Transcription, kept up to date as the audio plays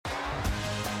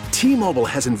T-Mobile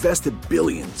has invested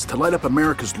billions to light up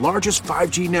America's largest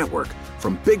 5G network,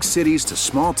 from big cities to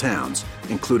small towns,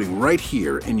 including right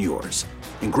here in yours.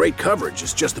 And great coverage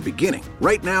is just the beginning.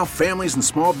 Right now, families and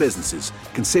small businesses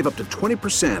can save up to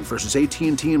 20% versus AT&T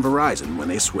and Verizon when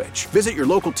they switch. Visit your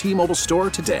local T-Mobile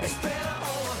store today.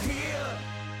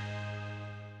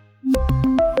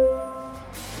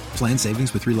 Plan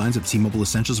savings with 3 lines of T-Mobile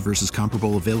Essentials versus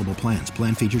comparable available plans.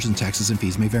 Plan features and taxes and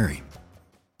fees may vary.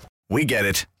 We get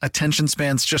it. Attention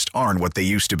spans just aren't what they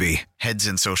used to be. Heads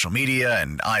in social media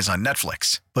and eyes on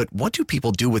Netflix. But what do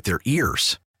people do with their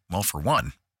ears? Well, for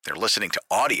one, they're listening to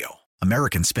audio.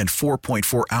 Americans spend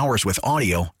 4.4 hours with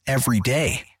audio every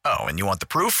day. Oh, and you want the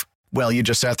proof? Well, you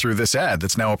just sat through this ad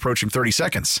that's now approaching 30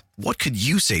 seconds. What could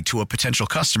you say to a potential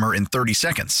customer in 30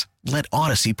 seconds? Let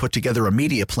Odyssey put together a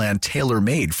media plan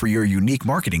tailor-made for your unique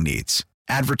marketing needs.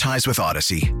 Advertise with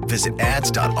Odyssey. Visit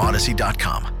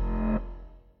ads.odyssey.com.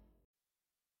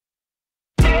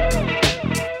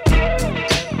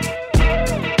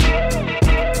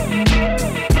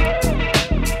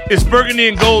 It's Burgundy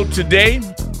and Gold today,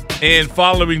 and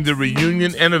following the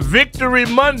reunion and a Victory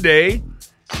Monday,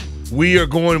 we are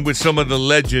going with some of the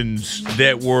legends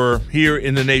that were here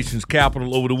in the nation's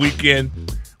capital over the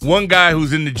weekend. One guy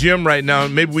who's in the gym right now,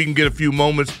 maybe we can get a few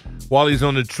moments while he's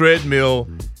on the treadmill,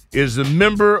 is a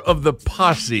member of the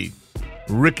Posse,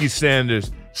 Ricky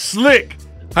Sanders. Slick,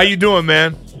 how you doing,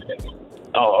 man?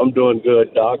 Oh, I'm doing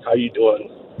good, Doc. How you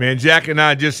doing? Man, Jack and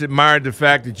I just admired the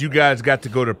fact that you guys got to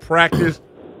go to practice.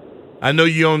 I know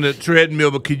you're on the treadmill,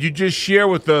 but could you just share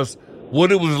with us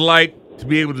what it was like to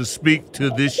be able to speak to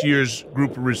this year's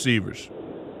group of receivers?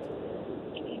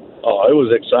 Oh, it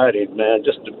was exciting, man,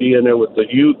 just to be in there with the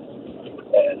youth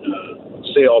and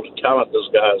see all the talent those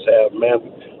guys have, man.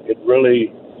 It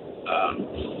really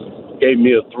gave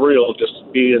me a thrill just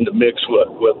to be in the mix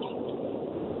with them.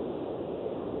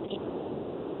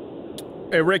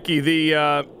 Hey Ricky,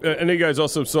 I know you guys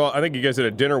also saw. I think you guys had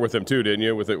a dinner with him too, didn't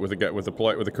you? With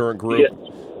the current group.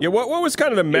 Yeah. What was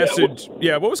kind of the message?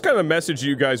 What was kind of the message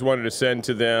you guys wanted to send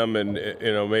to them? And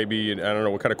maybe I don't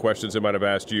know what kind of questions they might have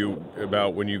asked you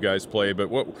about when you guys play. But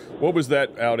what was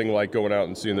that outing like, going out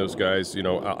and seeing those guys?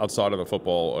 Outside of the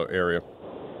football area.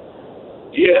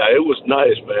 Yeah, it was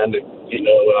nice, man. To,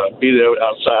 be there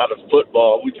outside of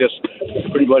football. We just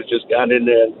pretty much just got in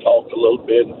there and talked a little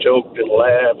bit and joked and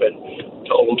laughed and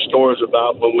told them stories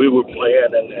about when we were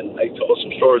playing, and they told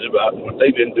some stories about what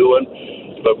they've been doing.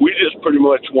 But we just pretty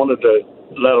much wanted to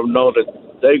let them know that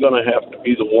they're going to have to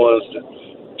be the ones to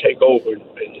take over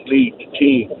and lead the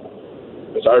team.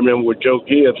 Because I remember with Joe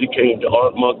Gibbs, he came to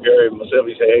Art Montgomery and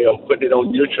myself. He said, "Hey, I'm putting it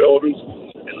on your shoulders,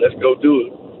 and let's go do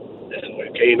it." And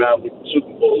we came out with the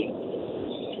Super Bowl.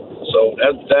 So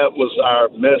that was our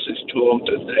message to them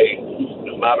today.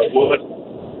 No matter what,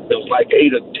 it was like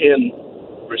 8 or 10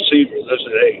 receivers. I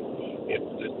said, "Hey, if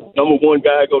the number one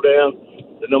guy go down,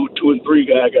 the number 2 and 3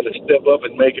 guy got to step up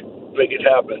and make it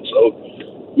happen." So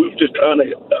we were just trying to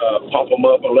pump them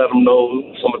up and let them know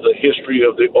some of the history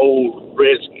of the old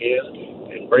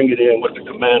Redskins and bring it in with the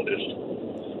Commanders.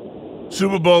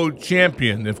 Super Bowl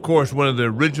champion, of course, one of the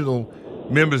original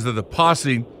members of the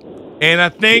Posse, and I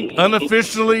think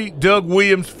unofficially Doug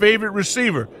Williams' favorite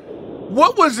receiver.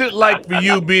 What was it like for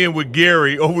you being with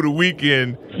Gary over the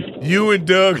weekend, you and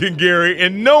Doug and Gary,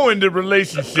 and knowing the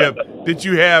relationship that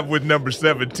you have with number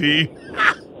 17?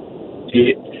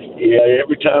 Yeah,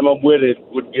 every time I'm with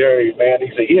Gary, man, he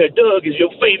say, "Yeah, Doug is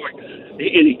your favorite.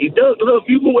 He Doug love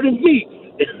you more than me."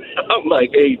 I'm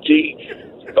like, "Hey, G,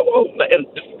 come on, man."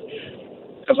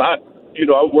 Because I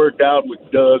worked out with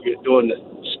Doug and doing the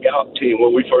scout team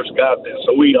when we first got there,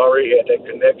 so we already had that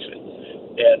connection.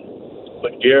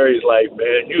 But Gary's like,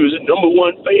 "Man, you was the number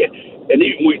one fan." And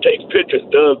even when we take pictures,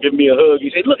 Doug give me a hug.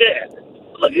 He said, "Look at that.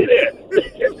 Look at that."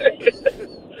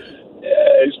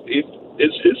 Yeah,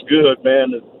 it's good,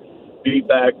 man, to be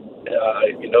back,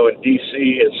 in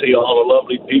D.C. and see all the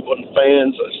lovely people and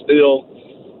fans are still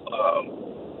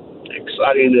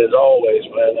exciting as always,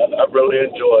 man. I really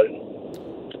enjoyed it.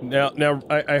 Now,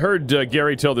 I heard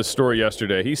Gary tell this story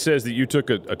yesterday. He says that you took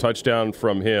a touchdown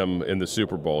from him in the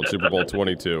Super Bowl, Super Bowl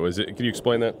 22. Can you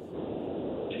explain that?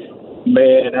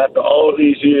 Man, after all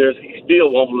these years, he still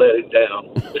won't let it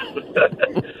down.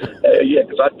 Yeah,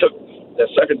 because I took that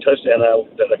second touchdown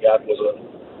that I got was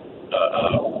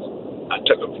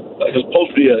it was supposed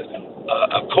to be a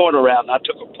corner route, and I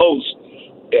took a post,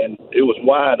 and it was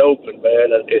wide open,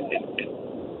 man.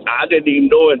 I didn't even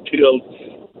know until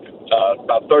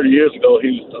about 30 years ago,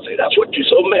 he was going to say, "That's what you're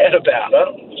so mad about,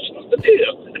 huh? What's the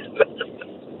deal?"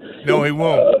 No, he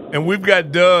won't. And we've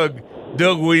got Doug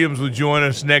Williams will join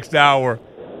us next hour.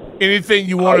 Anything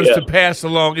you want us to pass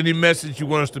along? Any message you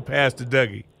want us to pass to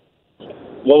Dougie?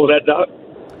 What was that, Doc?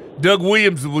 Doug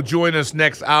Williams will join us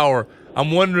next hour. I'm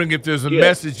wondering if there's a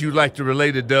message you'd like to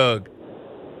relay to Doug.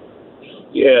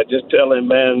 Yeah, just tell him,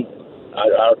 man,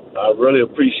 I really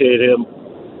appreciate him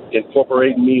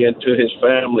incorporating me into his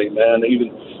family, man,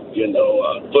 even,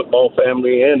 football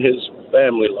family and his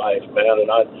family life, man.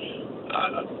 And I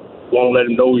want to let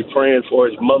him know we're praying for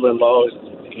his mother-in-law.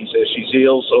 He says she's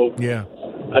ill, so yeah.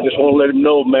 I just want to let him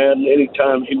know, man,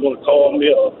 anytime he want to call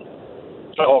me or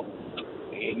talk,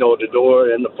 the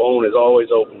door and the phone is always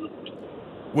open.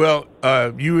 Well,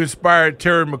 you inspired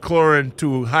Terry McLaurin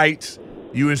to heights.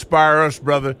 You inspire us,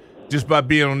 brother, just by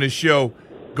being on this show.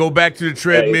 Go back to the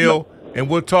treadmill, and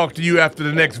we'll talk to you after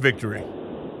the next victory.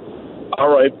 All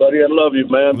right, buddy. I love you,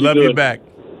 man. Love you back.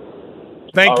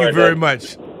 Thank you very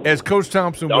much. As Coach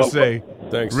Thompson would say,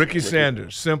 thanks, Ricky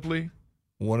Sanders, simply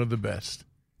one of the best.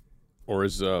 Or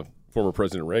as former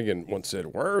President Reagan once said,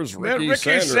 where's Ricky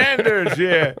Sanders?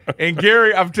 Yeah. And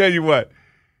Gary, I'm telling you what,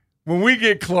 when we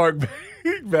get Clark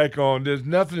back on, there's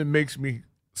nothing that makes me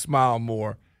smile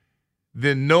more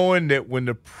than knowing that when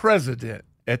the president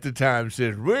at the time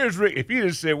says, where's Rick? If he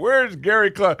just said, where's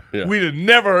Gary Clark? Yeah. We'd have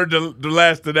never heard the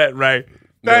last of that, right?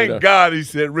 Thank God he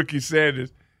said Ricky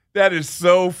Sanders. That is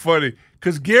so funny.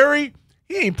 Because Gary,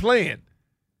 he ain't playing.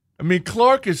 I mean,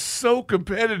 Clark is so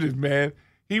competitive, man.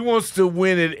 He wants to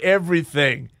win at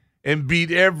everything and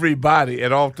beat everybody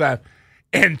at all times.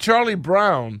 And Charlie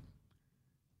Brown,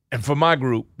 and for my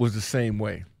group, was the same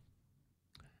way.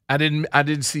 I didn't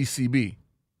see CB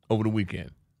over the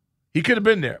weekend. He could have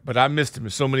been there, but I missed him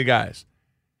as so many guys.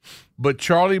 But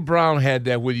Charlie Brown had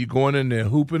that where you going in there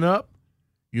hooping up,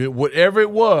 whatever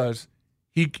it was,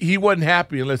 he wasn't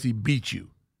happy unless he beat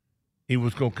you. He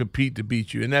was going to compete to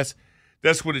beat you, and that's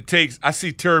what it takes. I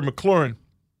see Terry McLaurin.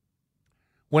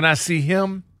 When I see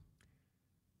him,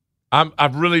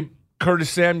 I've really Curtis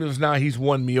Samuels now. He's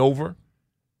won me over.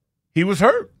 He was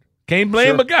hurt. Can't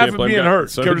blame a guy for being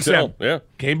hurt. So Curtis Samuels. Yeah.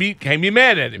 Can't be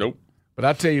mad at him. Nope. But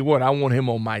I tell you what, I want him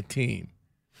on my team.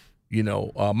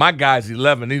 My guy's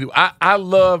 11. I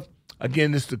love,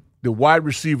 again, this the wide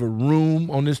receiver room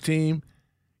on this team.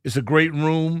 It's a great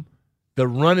room. The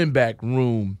running back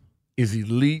room is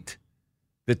elite.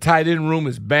 The tight end room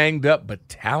is banged up but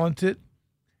talented.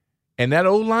 And that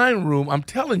O-line room, I'm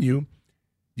telling you,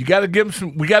 you got to give them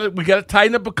some. We got to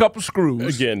tighten up a couple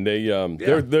screws. Again,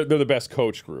 they're the best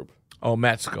coach group. Oh,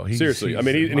 Matsko. Seriously,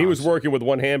 he was working with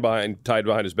one hand tied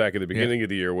behind his back at the beginning of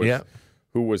the year with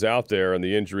who was out there and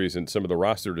the injuries and some of the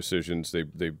roster decisions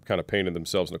they kind of painted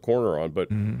themselves in a corner on.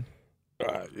 But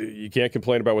you can't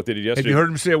complain about what they did yesterday. Have you heard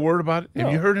him say a word about it? No.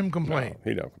 Have you heard him complain?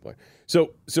 No, he don't complain.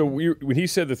 So when he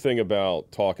said the thing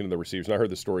about talking to the receivers, and I heard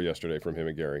the story yesterday from him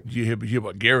and Gary. Did you hear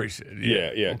what Gary said?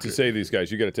 Yeah. Okay. To say to these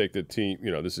guys, you got to take the team.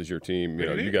 This is your team.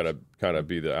 You got to kind of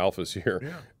be the alphas here.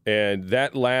 Yeah. And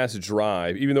that last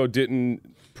drive, even though it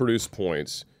didn't produce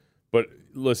points, but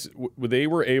listen, they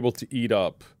were able to eat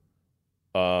up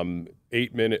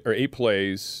 8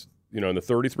 plays. And the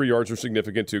 33 yards were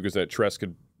significant too because that Tress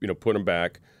could put them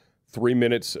back. 3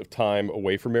 minutes of time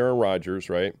away from Aaron Rodgers,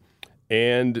 right?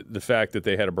 And the fact that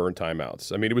they had to burn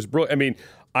timeouts. I mean, it was brilliant. I mean,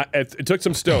 it took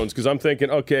some stones because I'm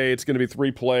thinking, okay, it's going to be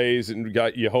 3 plays, and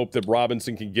you hope that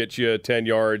Robinson can get you 10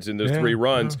 yards in those 3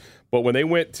 runs. Yeah. But when he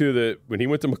went to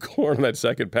McLaurin on that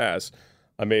second pass,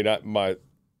 I mean, my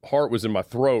heart was in my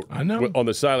throat on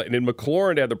the sideline. And then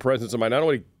McLaurin had the presence of mind not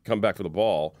only come back for the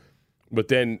ball, but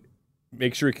then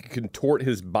make sure he could contort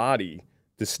his body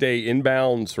to stay in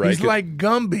bounds. Right, he's like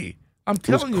Gumby. I'm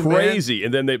telling you, crazy.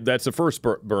 Man. And then that's the first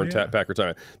Packer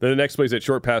time. Then the next play is that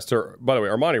short pass to. By the way,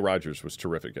 Armani Rogers was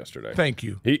terrific yesterday. Thank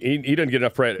you. He didn't get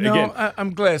enough credit. No, again,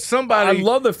 I'm glad somebody. I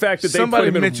love the fact that they put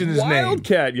him mentioned in his name.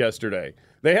 Wildcat yesterday.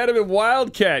 They had him in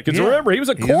Wildcat because remember he was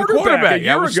a quarterback a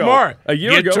year ago. Smart. A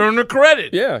year ago, Turner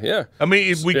credit. Yeah. I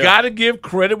mean, we got to give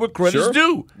credit where credit's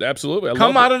due. Absolutely.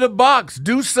 Come out of the box.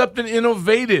 Do something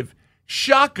innovative.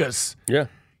 Shock us. Yeah.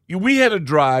 We had a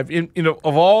drive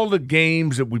of all the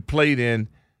games that we played in.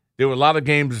 There were a lot of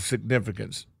games of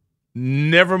significance.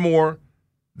 Never more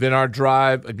than our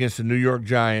drive against the New York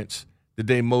Giants the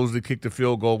day Mosley kicked the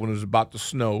field goal when it was about to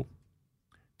snow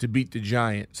to beat the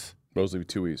Giants. Mosley with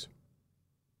 2 E's.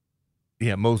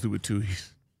 Yeah, Mosley with 2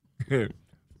 E's.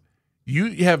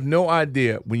 You have no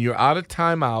idea when you're out of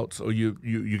timeouts or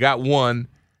you got one,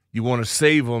 you want to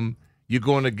save them, you're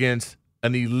going against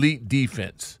an elite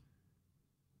defense.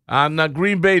 I'm not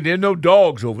Green Bay. There are no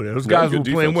dogs over there. Those guys were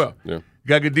playing well. Yeah.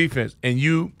 Got good defense. And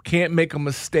you can't make a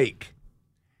mistake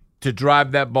to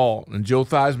drive that ball. And Joe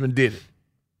Theismann did it.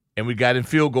 And we got in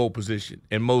field goal position.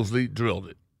 And Mosley drilled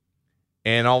it.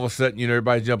 and all of a sudden,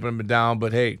 everybody's jumping up and down.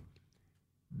 But, hey,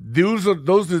 those are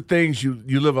the things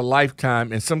you live a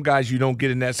lifetime, and some guys you don't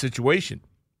get in that situation.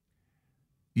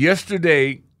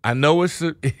 Yesterday, I know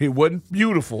it wasn't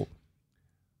beautiful,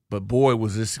 but, boy,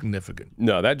 was this significant.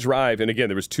 No, that drive, and again,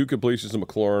 there was 2 completions of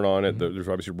McLaurin on it. There's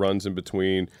obviously runs in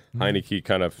between. Heineke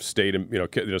kind of stayed,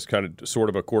 just kind of sort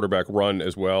of a quarterback run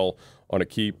as well on a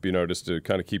keep, just to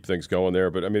kind of keep things going there.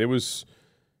 But, I mean, it was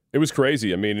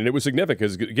crazy. I mean, and it was significant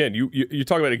because, again, you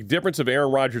talk about a difference of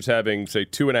Aaron Rodgers having, say,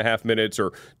 2.5 minutes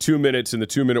or 2 minutes in the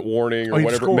 2-minute warning or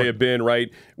whatever it may have been, right?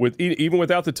 Even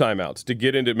without the timeouts to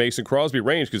get into Mason Crosby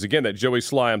range. Because, again, that Joey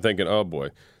Sly, I'm thinking, oh, boy,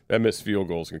 that missed field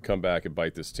goal is going to come back and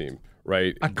bite this team,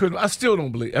 right? I still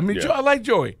don't believe. I mean, I like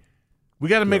Joey. We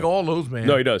got to make all those, man.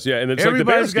 No, he does, yeah. And it's like the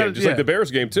Bears game. Just like the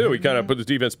Bears game, too. He kind of put his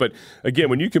defense. But, again,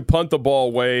 when you can punt the ball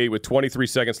away with 23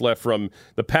 seconds left from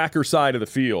the Packer side of the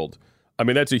field, I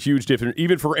mean, that's a huge difference,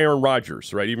 even for Aaron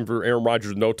Rodgers, right? Even for Aaron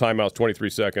Rodgers, no timeouts, 23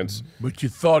 seconds. But you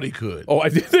thought he could. Oh, I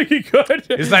did think he could.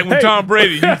 It's like when Tom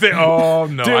Brady, you think, oh,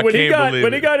 no, dude, I can't believe it.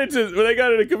 When they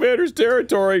got into Commanders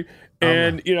territory,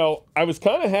 and, I was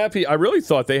kind of happy. I really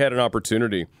thought they had an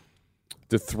opportunity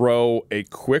to throw a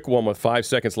quick one with 5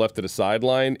 seconds left to the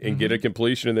sideline and get a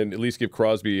completion and then at least give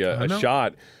Crosby a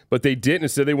shot. But they didn't.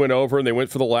 Instead, they went over and they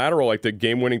went for the lateral, like the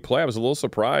game-winning play. I was a little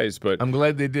surprised. But I'm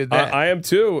glad they did that. I am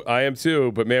too.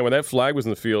 But, man, when that flag was in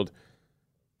the field,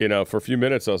 for a few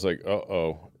minutes, I was like,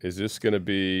 uh-oh, is this going to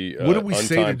be what did we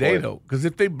say today, though? Because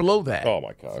if they blow that. Oh,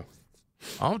 my God.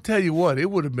 I'll tell you what,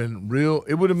 it would have been real.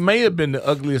 May have been the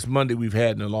ugliest Monday we've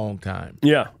had in a long time.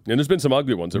 Yeah, and there's been some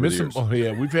ugly ones over the years. Oh,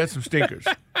 yeah, we've had some stinkers.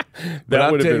 But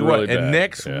I'll tell you what, really bad. And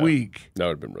next week. That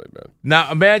would have been really bad.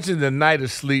 Now, imagine the night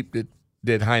of sleep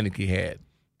that Heineke had.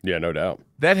 Yeah, no doubt.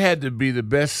 That had to be the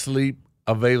best sleep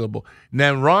available.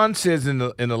 Now, Ron says in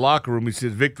the locker room, he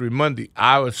says Victory Monday.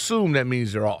 I assume that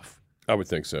means they're off. I would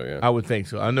think so, yeah. I would think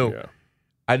so. I know. Yeah.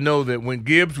 I know that when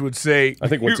Gibbs would say, I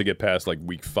think once you get past like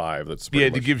week 5, that's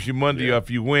pretty much, it gives you Monday off.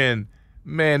 You win.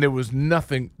 Man, there was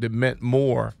nothing that meant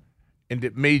more and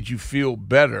that made you feel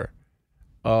better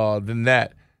than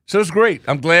that. So it's great.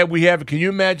 I'm glad we have it. Can you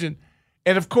imagine?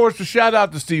 And of course, a shout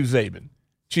out to Steve Zabin,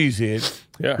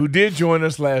 Cheesehead, who did join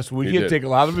us last week. He had to take a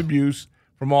lot of abuse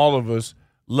from all of us.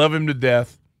 Love him to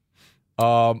death.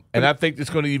 And I think it's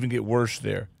going to even get worse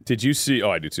there. Did you see?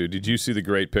 Oh, I do too. Did you see the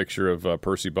great picture of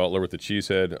Percy Butler with the cheese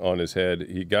head on his head?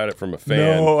 He got it from a fan.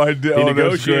 No, I did. He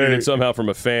negotiated it somehow from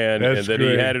a fan, and then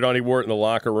he had it on. He wore it in the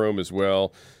locker room as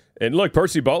well. And look,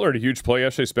 Percy Butler had a huge play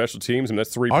yesterday, special teams, and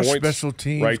that's 3 points. Our special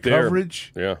teams right there.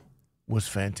 Coverage was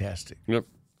fantastic. Yep.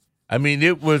 I mean,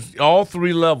 it was all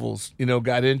 3 levels,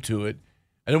 got into it.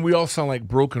 And then we all sound like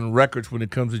broken records when it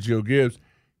comes to Joe Gibbs,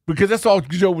 because that's all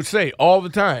Joe would say all the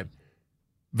time.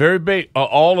 Very big.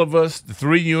 All of us, the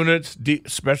 3 units,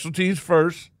 special teams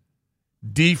first,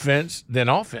 defense, then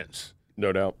offense.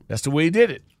 No doubt. That's the way he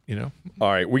did it, All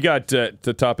right, we got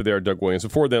the top of there, Doug Williams.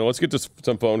 Before then, let's get to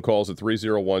some phone calls at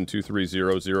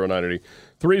 301-230-0980.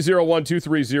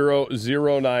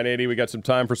 301-230-0980. We got some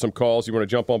time for some calls. You want to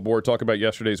jump on board, talk about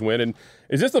yesterday's win. And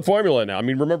is this the formula now? I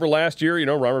mean, remember last year,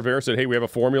 Ron Rivera said, hey, we have a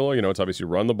formula. It's obviously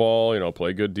run the ball,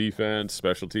 play good defense,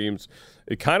 special teams.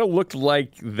 It kind of looked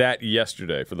like that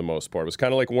yesterday for the most part. It was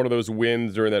kind of like one of those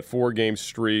wins during that 4-game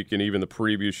streak and even the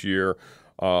previous year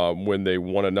when they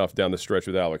won enough down the stretch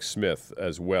with Alex Smith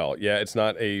as well. Yeah, it's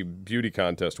not a beauty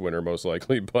contest winner most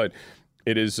likely, but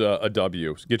it is a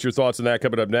W. Get your thoughts on that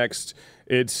coming up next.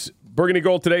 It's Burgundy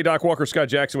Gold today. Doc Walker, Scott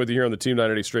Jackson with you here on the Team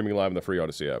 980 streaming live on the free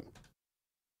Odyssey app.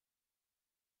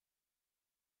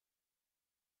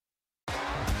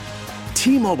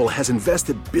 T-Mobile has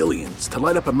invested billions to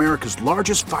light up America's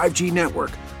largest 5G network,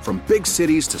 from big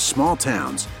cities to small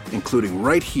towns, including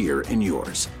right here in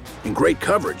yours. And great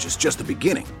coverage is just the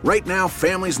beginning. Right now,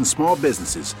 families and small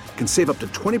businesses can save up to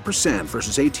 20%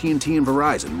 versus AT&T and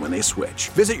Verizon when they switch.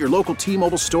 Visit your local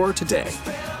T-Mobile store today.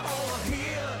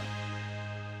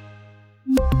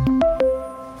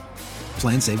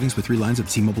 Plan savings with 3 lines of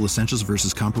T-Mobile Essentials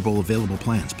versus comparable available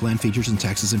plans. Plan features and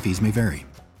taxes and fees may vary.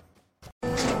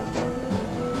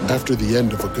 After the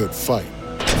end of a good fight,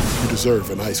 you deserve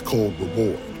an ice-cold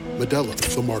reward. Modelo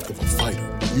is the mark of a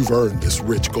fighter. You've earned this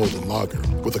rich golden lager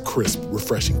with a crisp,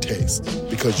 refreshing taste.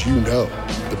 Because you know,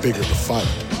 the bigger the fight,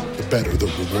 the better the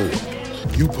reward.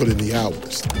 You put in the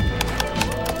hours,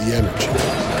 the energy,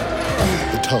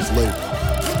 the tough labor.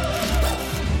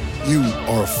 You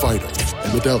are a fighter,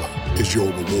 and Modelo is your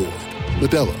reward.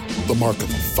 Modelo, the mark of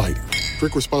a fighter.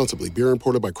 Drink responsibly. Beer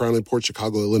imported by Crown Imports,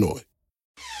 Chicago, Illinois.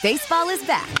 Baseball is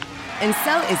back, and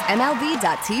so is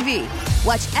MLB.tv.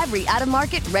 Watch every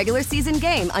out-of-market regular season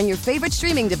game on your favorite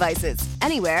streaming devices.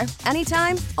 Anywhere,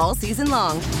 anytime, all season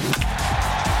long.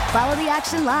 Follow the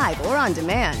action live or on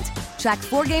demand. Track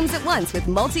 4 games at once with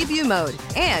multi-view mode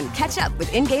and catch up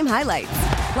with in-game highlights.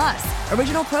 Plus,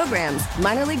 original programs,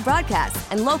 minor league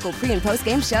broadcasts, and local pre- and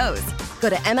post-game shows. Go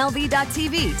to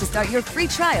MLB.tv to start your free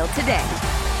trial today.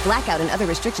 Blackout and other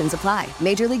restrictions apply.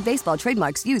 Major League Baseball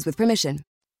trademarks used with permission.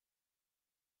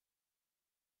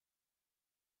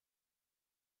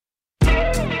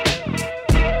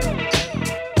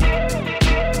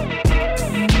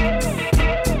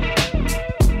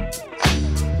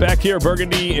 Back here,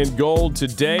 Burgundy and Gold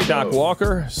today. Doc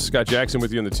Walker, Scott Jackson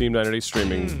with you on the Team 980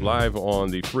 streaming live on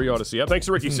the free Odyssey app. Thanks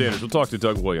to Ricky Sanders. We'll talk to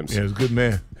Doug Williams. Yeah, he's a good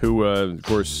man. Who, of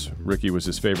course, Ricky was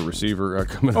his favorite receiver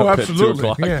coming up at 2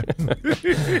 o'clock. Yeah.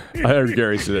 I heard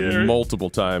Gary say that multiple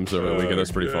times over the weekend.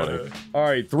 That's pretty funny. All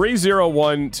right,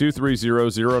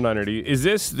 301-230-0980. Is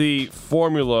this the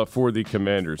formula for the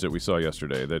Commanders that we saw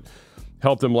yesterday that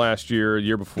helped them last year,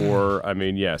 year before? I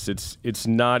mean, yes, it's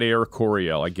not Air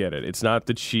Coryell. I get it. It's not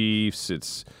the Chiefs.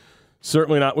 It's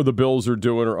certainly not what the Bills are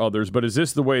doing or others. But is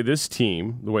this the way this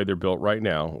team, the way they're built right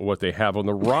now, what they have on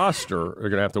the roster, are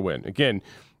going to have to win? Again,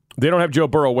 they don't have Joe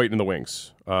Burrow waiting in the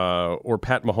wings or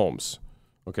Pat Mahomes.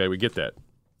 Okay, we get that.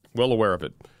 Well aware of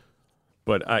it.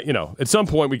 But, at some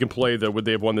point we can play would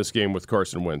they have won this game with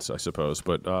Carson Wentz, I suppose.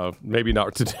 But maybe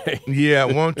not today. Yeah,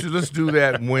 let's do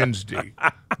that Wednesday.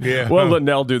 Yeah. Well, let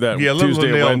Nell do that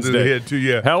Tuesday and Wednesday. Too,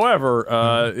 yeah. However,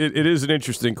 it is an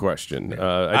interesting question.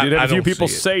 I did have a few people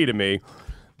say to me,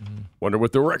 wonder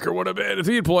what the record would have been if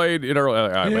he had played. Hey,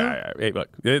 look,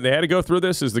 they had to go through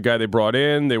this as the guy they brought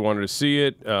in. They wanted to see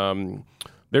it.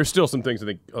 There's still some things I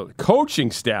think coaching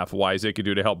staff-wise they could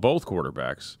do to help both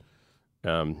quarterbacks.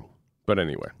 But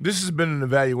anyway. This has been an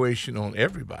evaluation on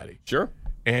everybody. Sure.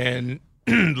 And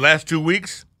last 2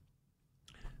 weeks,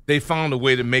 they found a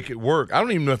way to make it work. I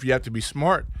don't even know if you have to be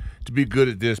smart to be good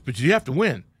at this, but you have to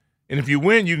win. And if you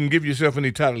win, you can give yourself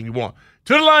any title you want.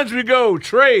 To the lines we go.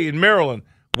 Trey in Maryland,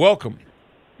 welcome.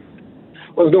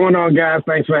 What's going on, guys?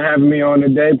 Thanks for having me on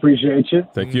today. Appreciate you.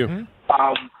 Thank you.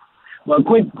 Well,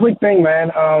 quick thing,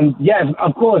 man. Yes,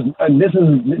 of course.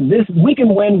 We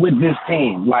can win with this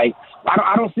team. Like,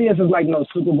 I don't see us as like no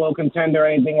Super Bowl contender or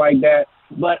anything like that.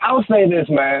 But I'll say this,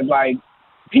 man. Like,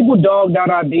 people dogged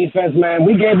out our defense, man.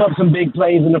 We gave up some big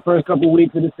plays in the first couple of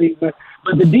weeks of the season,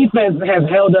 but the defense has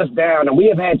held us down, and we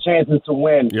have had chances to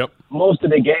win most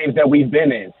of the games that we've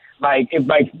been in. Like, if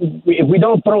we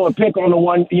don't throw a pick on the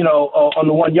 1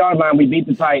 yard line, we beat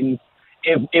the Titans.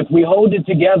 If we hold it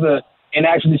together and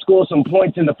actually score some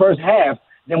points in the first half,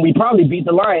 then we probably beat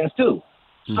the Lions too.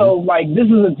 Mm-hmm. So, like, this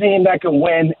is a team that can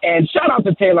win. And shout out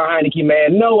to Taylor Heineke,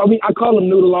 man. No, I mean, I call him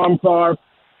Noodle Arm Favre.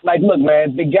 Like, look,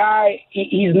 man, the guy,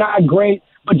 he's not great,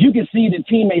 but you can see the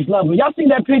teammates love him. Y'all see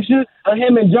that picture of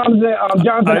him and Jonathan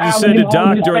Allen? I just said to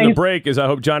Doc during the break is I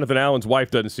hope Jonathan Allen's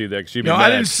wife doesn't see that. No, I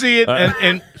didn't see it,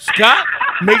 and Scott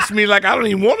makes me like I don't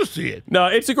even want to see it. No,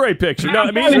 it's a great picture. No, I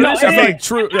mean, it's like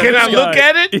true. Can I look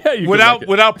at it? Yeah, you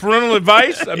without parental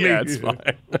advice? I mean, yeah, it's fine.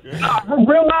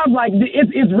 Real life, like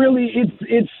it's really it's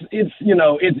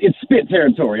spit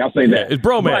territory. I'll say that. It's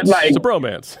bromance. Like, it's a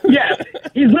bromance. Yeah,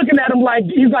 he's looking at him like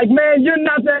he's like, man, you're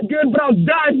not that good, but I'll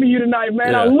die for you tonight,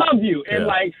 man. I love you,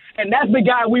 and and that's the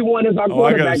guy we want as our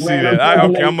quarterback. I gotta see man. that.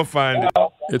 I'm gonna find it.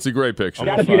 It's a great picture.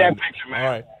 Gotta see that picture, man. All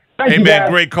right. Thank hey, you, man, guys.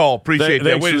 great call. Appreciate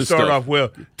that. Way to start off well.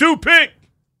 2-pick.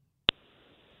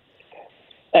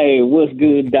 Hey, what's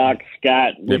good, Doc,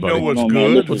 Scott? You know what's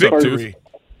good. Victory.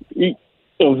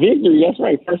 So victory, that's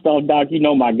right. First off, Doc, you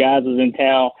know my guys is in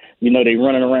town. You know they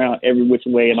running around every which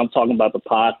way, and I'm talking about the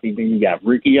posse. Then you got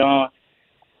Ricky on.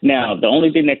 Now, the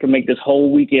only thing that could make this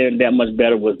whole weekend that much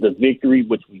better was the victory,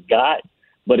 which we got,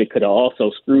 but it could have also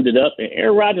screwed it up. And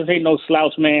Aaron Rodgers ain't no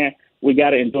slouch, man. We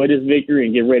got to enjoy this victory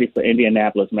and get ready for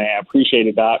Indianapolis, man. I appreciate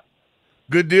it, Doc.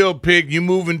 Good deal, Pig. You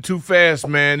moving too fast,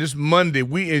 man. This Monday,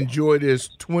 we enjoy this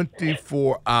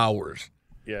 24 hours.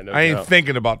 Yeah, no I ain't doubt.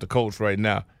 thinking about the Colts right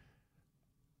now.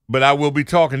 But I will be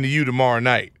talking to you tomorrow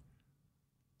night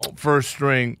on First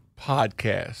String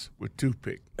Podcast with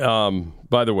Toothpick.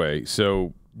 By the way,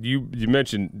 so you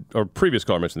mentioned, or previous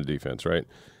caller mentioned the defense, right?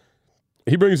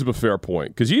 He brings up a fair point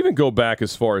because you even go back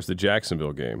as far as the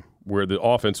Jacksonville game where the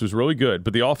offense was really good,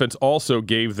 but the offense also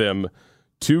gave them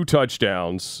 2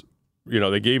 touchdowns. You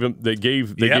know, they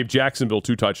gave Jacksonville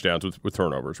 2 touchdowns with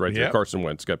turnovers, right? Yep. Carson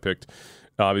Wentz got picked,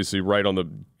 obviously, right on the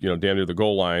damn near the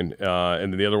goal line,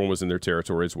 and then the other one was in their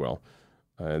territory as well.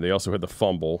 And they also had the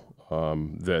fumble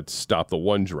that stopped the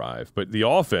one drive. But the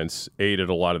offense aided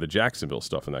a lot of the Jacksonville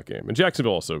stuff in that game. And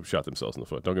Jacksonville also shot themselves in the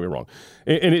foot, don't get me wrong.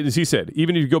 And as he said,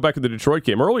 even if you go back to the Detroit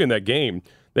game, early in that game,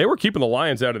 they were keeping the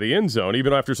Lions out of the end zone,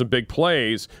 even after some big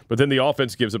plays, but then the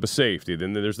offense gives up a safety.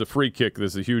 Then there's the free kick,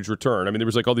 there's a huge return. I mean, there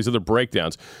was like all these other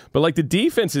breakdowns. But like the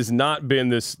defense has not been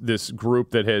this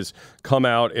group that has come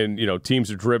out and,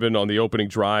 teams are driven on the opening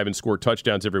drive and score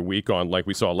touchdowns every week on like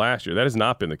we saw last year. That has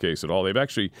not been the case at all.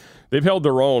 They've held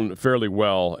their own fairly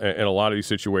well in a lot of these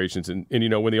situations. And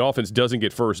when the offense doesn't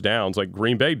get first downs, like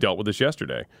Green Bay dealt with this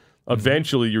yesterday,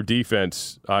 eventually your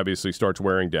defense obviously starts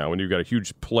wearing down when you've got a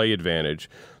huge play advantage,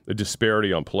 the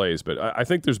disparity on plays. But I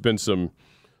think there's been some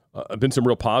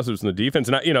real positives in the defense.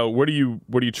 And what do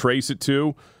you trace it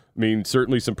to? I mean,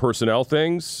 certainly some personnel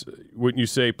things. Wouldn't you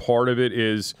say part of it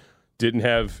is didn't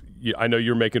have? I know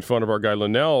you're making fun of our guy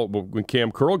Linnell, but when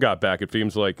Cam Curl got back, it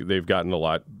seems like they've gotten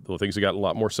things have gotten a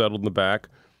lot more settled in the back.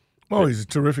 Oh, he's a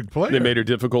terrific player. They made a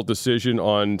difficult decision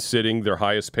on sitting their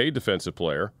highest paid defensive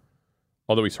player.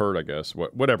 Although he's hurt, I guess.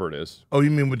 Whatever it is. Oh, you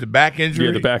mean with the back injury?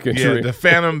 Yeah, the back injury. Yeah, the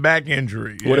phantom back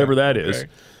injury. Yeah. Whatever that is.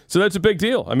 So that's a big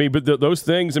deal. I mean, but those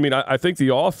things, I think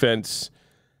the offense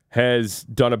has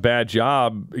done a bad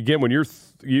job. Again, when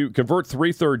you convert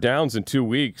 3 third downs in 2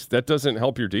 weeks, that doesn't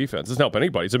help your defense. It doesn't help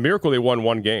anybody. It's a miracle they won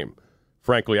one game,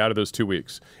 frankly, out of those 2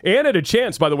 weeks. And had a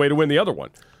chance, by the way, to win the other one.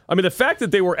 I mean, the fact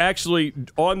that they were actually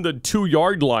on the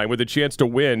 2-yard line with a chance to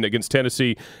win against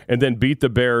Tennessee and then beat the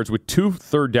Bears with 2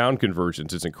 third down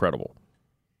conversions is incredible.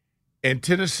 And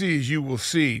Tennessee, as you will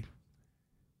see,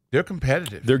 they're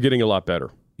competitive. They're getting a lot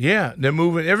better. Yeah, they're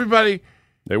moving. Everybody,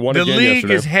 they won the again league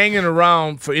yesterday. is hanging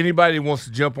around for anybody who wants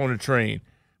to jump on the train.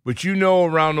 But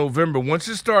around November, once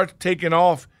it starts taking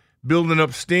off, building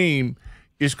up steam,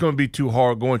 it's going to be too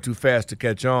hard, going too fast to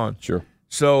catch on. Sure.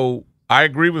 So I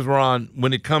agree with Ron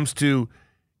when it comes to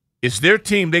it's their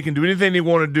team. They can do anything they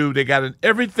want to do. They got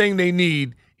everything they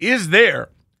need is there,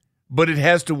 but it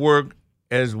has to work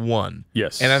as one.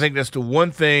 Yes. And I think that's the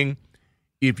one thing,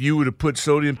 if you were to put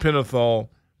sodium pentothal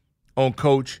on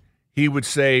Coach, he would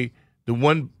say the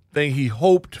one thing he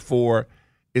hoped for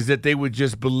is that they would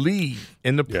just believe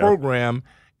in the program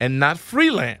and not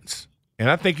freelance. And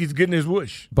I think he's getting his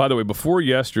wish. By the way, before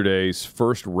yesterday's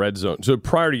first red zone, so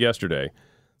prior to yesterday,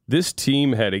 this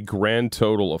team had a grand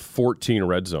total of 14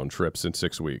 red zone trips in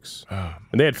 6 weeks.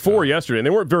 And they had 4 yesterday, and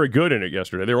they weren't very good in it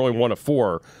yesterday. They were only 1 of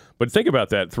 4. But think about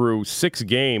that. Through 6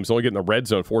 games, only getting the red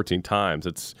zone 14 times.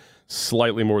 It's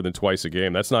slightly more than twice a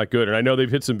game. That's not good. And I know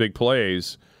they've hit some big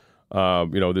plays,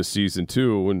 this season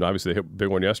too, and obviously they hit a big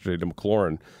one yesterday to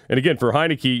McLaurin. And again, for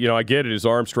Heineke, I get it. His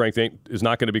arm strength is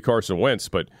not going to be Carson Wentz,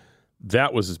 but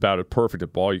that was about as perfect a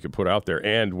ball you could put out there,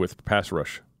 and with pass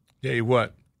rush. Tell you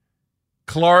what.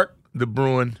 Clark, the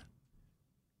Bruin,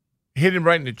 hit him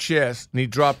right in the chest, and he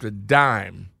dropped a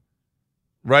dime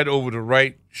right over the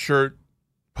right shirt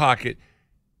pocket.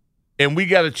 And we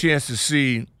got a chance to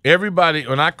see everybody,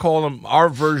 and I call him our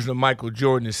version of Michael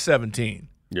Jordan, is 17.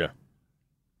 Yeah.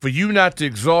 For you not to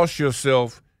exhaust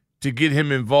yourself to get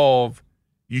him involved,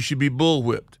 you should be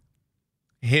bullwhipped.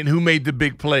 And who made the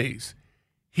big plays?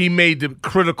 He made the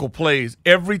critical plays.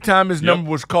 Every time his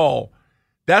number was called.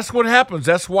 That's what happens.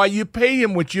 That's why you pay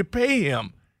him what you pay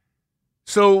him.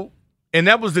 So, and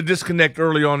that was the disconnect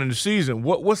early on in the season.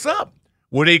 What's up?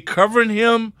 Were they covering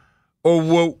him,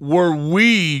 or were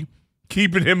we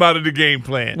keeping him out of the game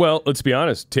plan? Well, let's be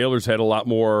honest. Taylor's had a lot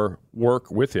more work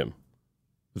with him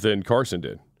than Carson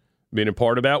did. I mean, and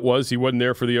part of that was he wasn't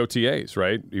there for the OTAs,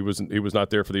 right? He was not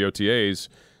there for the OTAs.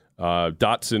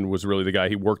 Dotson was really the guy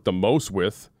he worked the most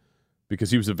with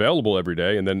because he was available every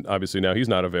day, and then obviously now he's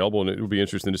not available, and it will be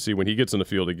interesting to see when he gets on the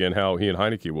field again how he and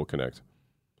Heineke will connect.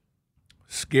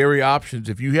 Scary options.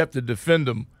 If you have to defend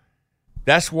them,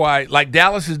 that's why, like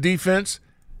Dallas's defense,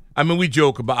 I mean, we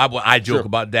joke about – I joke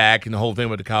about Dak and the whole thing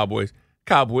with the Cowboys.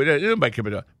 Nobody care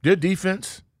about their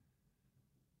defense.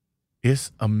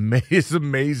 It's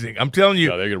amazing. I'm telling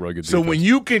you. Yeah, they get a really good defense. So when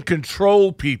you can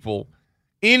control people,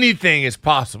 anything is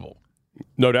possible.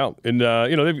 No doubt. And,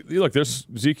 look, there's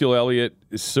Ezekiel Elliott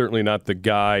is certainly not the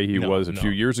guy he was a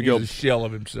few years ago. He's a shell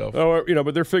of himself. Oh,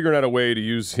 but they're figuring out a way to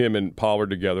use him and Pollard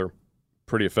together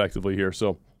pretty effectively here.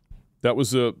 So that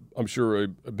was, I'm sure,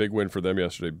 a big win for them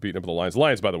yesterday, beating up the Lions. The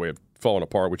Lions, by the way, have fallen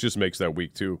apart, which just makes that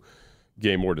Week 2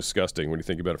 game more disgusting when you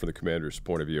think about it from the Commanders'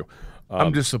 point of view.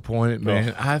 I'm disappointed,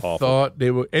 man. I thought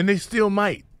they were, and they still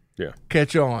might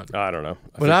catch on. I don't know.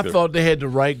 But I thought they had the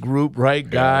right group, right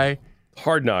guy.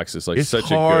 Hard Knocks is like It's such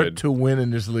hard a good to win in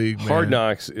this league, man. Hard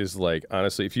Knocks is like,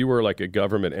 honestly, if you were like a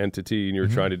government entity and you're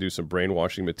Mm-hmm. trying to do some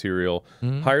brainwashing material,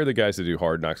 hire the guys to do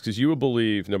Hard Knocks because you will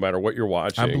believe, no matter what you're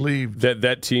watching, I believed.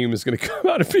 that team is going to come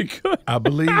out and be good. I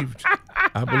believed.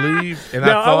 And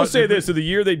Now, I will say that- this. So the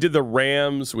year they did the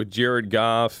Rams with Jared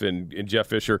Goff and Jeff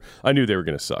Fisher, I knew they were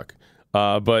going to suck.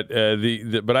 But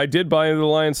I did buy into the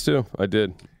Lions, too. I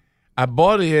did. I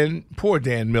bought in. Poor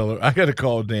Dan Miller. I got to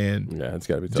call Dan. Yeah, it's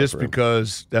got to be tough just for him.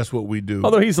 because that's what we do.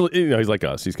 Although he's like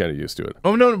us. He's kind of used to it.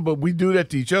 Oh no, but we do that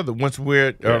to each other. Once we're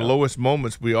at our lowest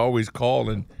moments, we always call,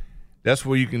 and that's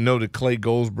where you can know that Clay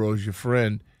Goldsboro is your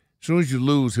friend. As soon as you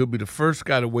lose, he'll be the first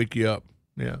guy to wake you up.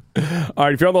 Yeah. All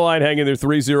right, if you're on the line, hang in there,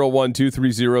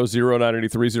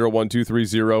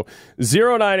 301-230-0980,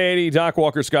 301-230-0980. Doc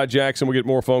Walker, Scott Jackson. We'll get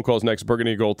more phone calls next.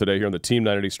 Burgundy Gold today here on the Team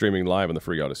 980 streaming live on the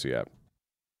free Odyssey app.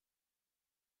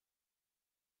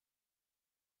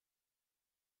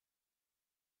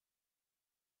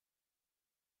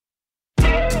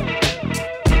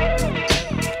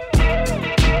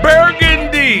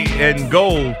 Burgundy and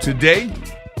gold today.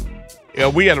 Yeah,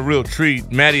 we got a real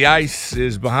treat. Matty Ice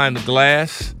is behind the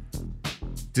glass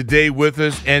today with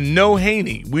us, and no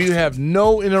Haney. We have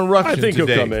no interruption. I think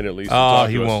today. he'll come in at least. Oh,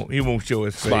 he won't. He won't show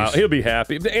his Smile. face. He'll be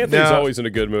happy. Anthony's always in a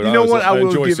good mood. You know what? I will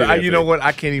enjoy give seeing it. You know Anthony. what?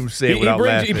 I can't even say it without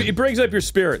laughing. He brings up your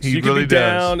spirits. He you can really be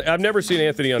does. down. I've never seen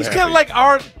Anthony unhappy. He's kind of like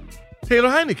our Taylor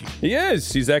Heineke. He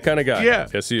is. He's that kind of guy. Yeah.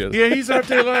 Yes, he is. Yeah, he's our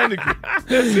Taylor Heineke.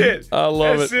 That's it. I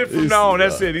love That's it. it from now on.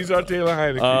 That's it. He's our Taylor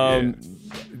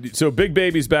Heineke. So Big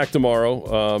Baby's back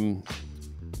tomorrow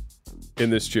in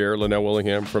this chair. Linnell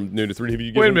Willingham from noon to 3. Have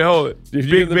you given Wait a minute, hold it.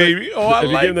 Big Baby. Oh, I have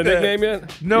like you given the that. nickname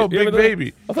yet? No, Big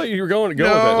Baby. I thought you were going with No,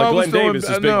 that. I Like was Glenn doing- Davis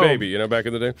is Big no. Baby, back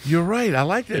in the day. You're right. I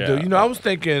like that, Yeah. though. You know, I was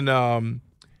thinking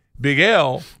Big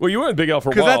L. Well, you were in Big L for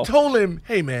a Because while. I told him,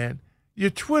 hey, man, your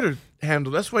Twitter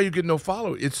handle, that's why you get no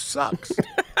followers. It sucks.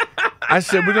 I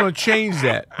said, we're going to change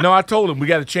that. No, I told him we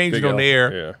got to change Big it on L. the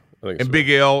air. Yeah. I think And so. Big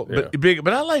L. Yeah.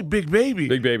 But I like Big Baby.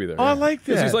 Big Baby there. Oh, I yeah. like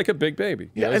 'Cause that. he's like a big baby.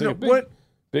 Yeah, he's I know. like a big, What?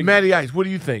 big- Matty Ice, what do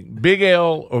you think? Big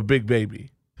L or Big Baby?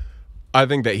 I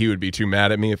think that he would be too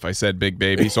mad at me if I said Big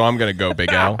Baby, so I'm going to go Big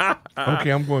Al.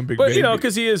 Okay, I'm going Big But, Baby.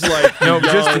 because he is like a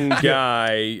just young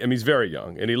guy. I mean, he's very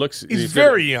young. And he's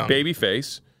very young. Baby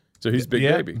face. So he's Big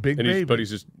Yeah, Baby. Big and Baby. But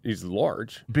he's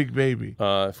large. Big Baby.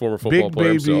 Former football Big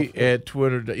player Baby himself. at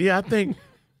Twitter. Yeah, I think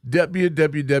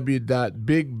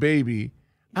www.bigbaby.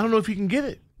 I don't know if you can get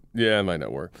it. Yeah, it might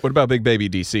not work. What about Big Baby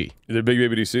DC? The Big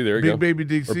Baby DC, there you go. Big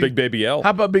Baby DC. Or Big Baby L.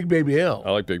 How about Big Baby L?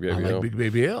 I like Big Baby I like L. Big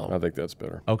Baby L. I think that's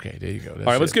better. Okay, there you go. All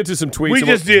right, let's get to some tweets. We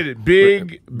just did it.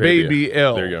 Big Baby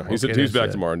L. There you go. He's Okay, back that's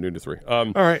it. tomorrow, noon to 3.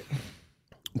 All right.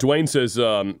 Dwayne says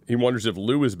he wonders if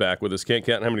Lou is back with us. Can't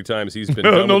count how many times he's been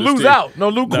No, done with his Lou's team. out. No,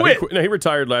 Lou quit. No, he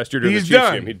retired last year during He's the Chiefs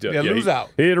done. game. He did. Yeah, Lou's out.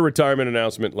 He had a retirement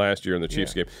announcement last year in the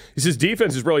Chiefs game. He says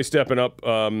defense is really stepping up.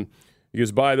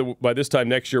 Because by this time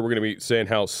next year, we're going to be saying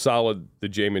how solid the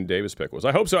Jamin Davis pick was.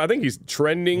 I hope so. I think he's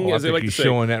trending, I as they think like he's to say,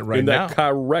 showing that right in that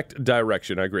now. correct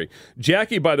direction. I agree.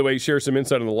 Jackie, by the way, shares some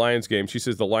insight on the Lions game. She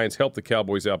says the Lions helped the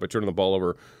Cowboys out by turning the ball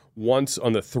over once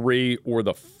on the 3 or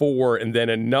the 4, and then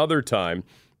another time.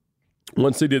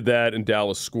 Once they did that and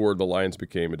Dallas scored, the Lions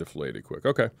became a deflated quick.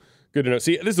 Okay, good to know.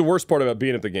 See, this is the worst part about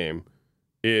being at the game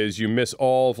is you miss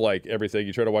all of everything.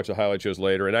 You try to watch the highlight shows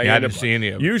later, and I didn't see any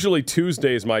of it. Usually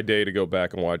Tuesday is my day to go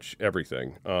back and watch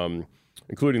everything,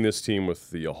 including this team with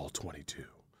the all-22.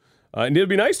 And it'll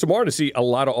be nice tomorrow to see a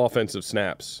lot of offensive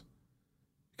snaps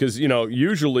because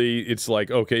usually it's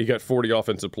like okay, you got 40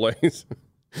 offensive plays.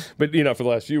 But, for the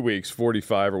last few weeks,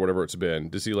 45 or whatever it's been,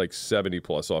 to see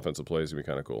 70-plus offensive plays would be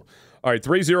kind of cool. All right,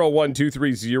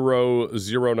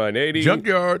 301-230-0980.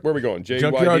 Junkyard. Where are we going? JYD?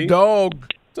 Junkyard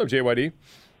Dog. What's up, JYD?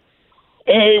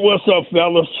 Hey, what's up,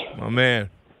 fellas? My man.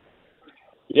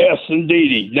 Yes,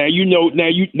 indeedy. Now you know.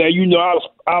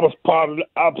 I was part of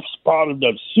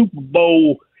the Super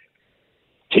Bowl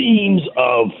teams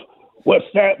of what's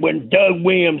that? When Doug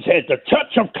Williams had the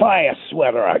Touch of Class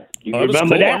sweater. You It was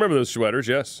remember cool. that? I remember those sweaters.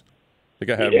 Yes, I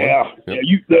think I had Yeah, one. yeah.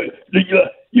 You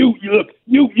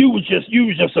was just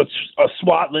a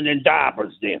swaddling in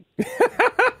diapers then.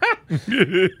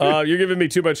 You're giving me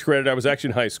too much credit. I was actually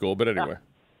in high school, but anyway.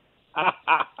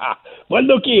 Well,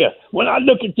 look here. When I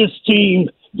look at this team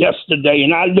yesterday,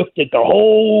 and I looked at the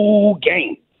whole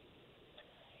game,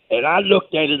 and I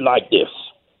looked at it like this.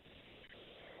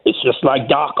 It's just like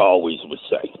Doc always would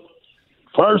say.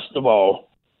 First of all,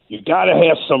 you got to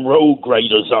have some road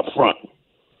graders up front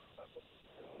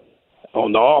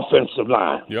on the offensive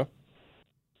line. Yeah.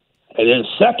 And then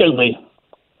secondly,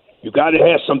 you got to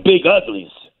have some big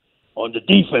uglies on the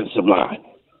defensive line.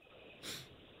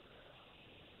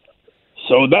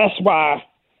 So that's why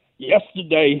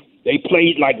yesterday they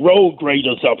played like road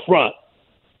graders up front,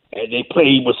 and they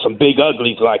played with some big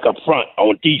uglies like up front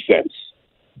on defense.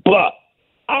 But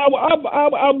I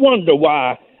wonder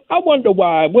why. I wonder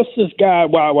why. What's this guy?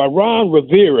 Why Ron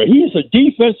Rivera? He's a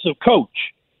defensive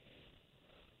coach,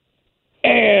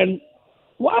 and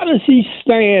why does he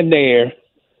stand there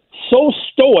so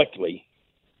stoically?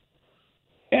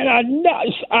 And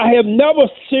I have never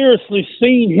seriously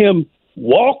seen him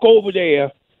walk over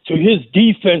there to his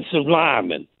defensive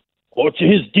lineman or to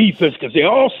his defense, because they're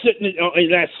all sitting in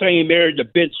that same area, the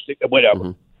bench or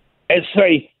whatever, and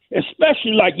say,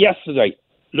 especially like yesterday,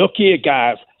 look here,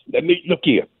 guys. Look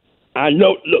here. I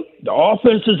know. Look, the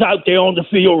offense is out there on the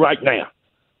field right now,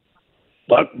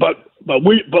 but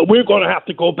we're going to have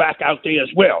to go back out there as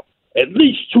well, at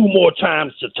least 2 more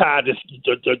times to tie this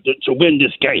to win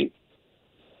this game.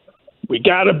 We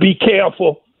got to be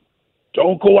careful.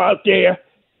 Don't go out there,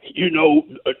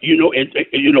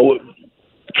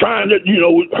 trying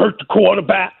to hurt the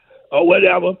quarterback or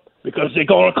whatever, because they're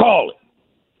going to call it.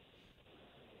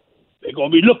 They're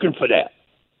going to be looking for that.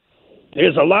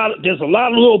 There's a lot of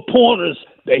little pointers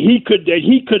that he could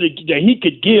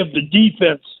give the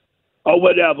defense or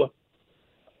whatever,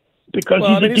 because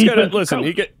he's a defensive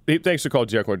coach. Thanks for calling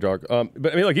Jack Dog.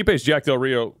 But I mean, look, he pays Jack Del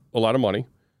Rio a lot of money.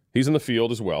 He's in the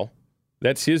field as well.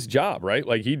 That's his job, right?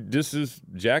 Like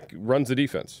Jack runs the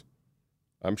defense.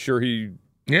 I'm sure he.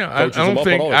 Yeah,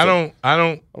 I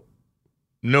don't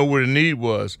know where the need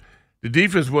was. The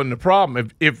defense wasn't the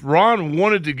problem. If Ron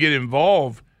wanted to get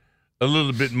involved a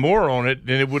little bit more on it,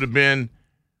 then it would have been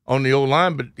on the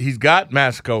O-line. But he's got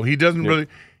Masco. He doesn't really.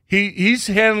 He's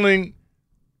handling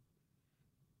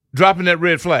dropping that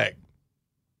red flag.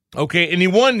 Okay, and he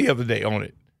won the other day on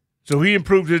it, so he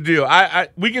improved his deal.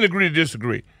 We can agree to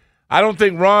disagree. I don't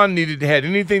think Ron had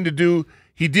anything to do.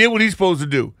 He did what he's supposed to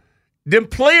do. Them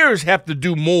players have to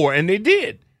do more, and they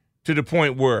did, to the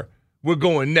point where we're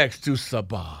going next to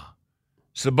Sabah.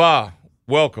 Sabah,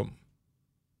 welcome.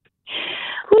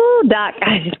 Ooh, Doc,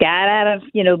 I just got out of,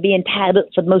 being tied up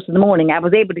for most of the morning. I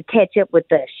was able to catch up with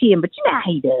Sheehan, but you know how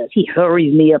he does. He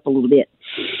hurries me up a little bit.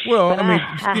 Well,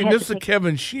 this is a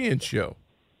Kevin Sheehan show.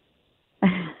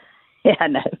 Yeah, I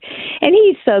know. And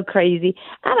he's so crazy.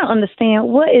 I don't understand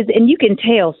and you can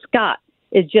tell Scott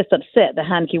is just upset that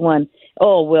Heineke won.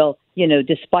 Oh, well,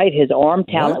 despite his arm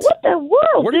talent. What the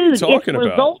world, What are you talking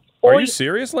about? Are you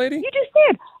serious, lady? You just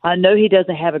said. I know he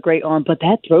doesn't have a great arm, but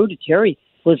that throw to Terry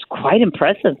was quite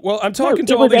impressive. Well, I'm talking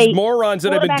to all these morons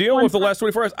that I've been dealing with the last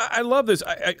 24 hours. I love this.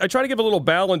 I try to give a little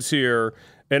balance here,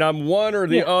 and I'm one or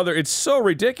the other. It's so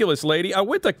ridiculous, lady. I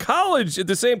went to college at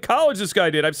the same college this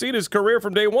guy did. I've seen his career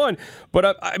from day one.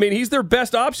 But, I mean, he's their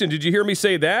best option. Did you hear me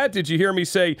say that? Did you hear me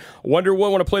say, wonder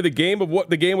what want to play the game of what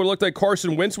the game would look like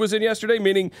Carson Wentz was in yesterday?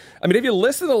 Meaning, have you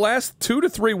listened to the last 2 to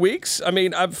 3 weeks?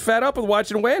 I'm fed up with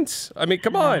watching Wentz.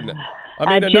 Come on.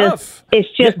 Enough. It's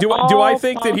just do I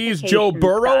think that he's Joe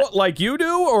Burrow like you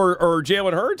do, or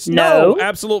Jalen Hurts? No,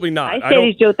 absolutely not. I said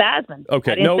he's Joe Theismann.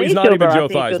 Okay, no, he's not even Joe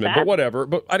Theismann, but whatever.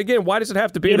 But again, why does it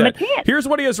have to be that? Here's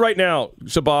what he is right now,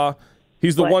 Sabah.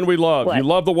 He's the one we love. You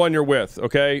love the one you're with,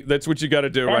 okay? That's what you got to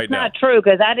do right now. That's not true,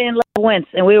 because I didn't love Wentz,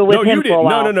 and we were with him for a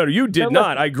while. No, you did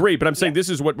not. I agree, but I'm saying this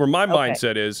is where my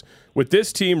mindset is. With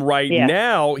this team right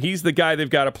now, he's the guy they've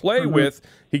got to play with.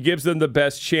 He gives them the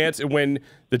best chance, and when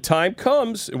the time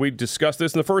comes, and we discussed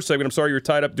this in the first segment, I'm sorry you're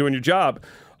tied up doing your job,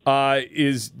 I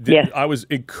was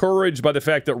encouraged by the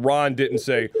fact that Ron didn't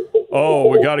say, oh,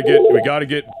 we got to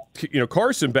get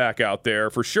Carson back out there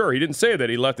for sure. He didn't say that.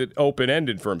 He left it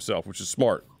open-ended for himself, which is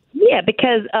smart. Yeah,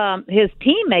 because his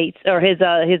teammates or his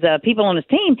people on his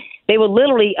team, they would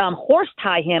literally horse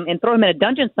tie him and throw him in a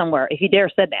dungeon somewhere if he dare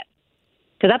said that.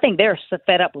 Because I think they're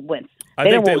fed up with Wentz. I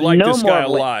think they like this guy a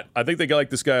lot. I think they like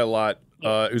this guy a lot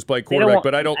who's playing quarterback,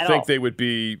 but I don't think they would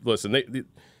be – listen,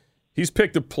 he's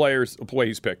picked the players the way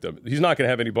he's picked them. He's not going to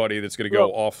have anybody that's going to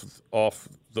go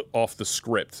off the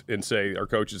script and say our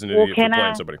coach is an idiot for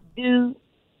playing somebody.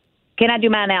 Can I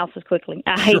do my analysis quickly?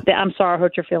 I hate that. I'm sorry I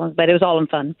hurt your feelings, but it was all in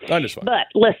fun. I'm just fine. But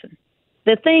listen,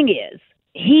 the thing is,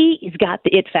 he's got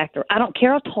the it factor. I don't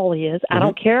care how tall he is. I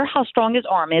don't care how strong his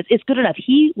arm is. It's good enough.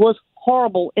 He was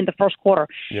horrible in the first quarter.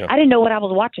 Yeah. I didn't know what I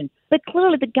was watching. But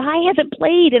clearly the guy hasn't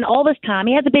played in all this time.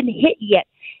 He hasn't been hit yet.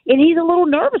 And he's a little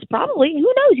nervous probably. Who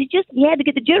knows? He had to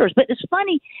get the jitters. But it's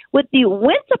funny with the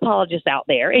Wentz apologists out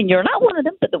there, and you're not one of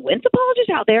them, but the Wentz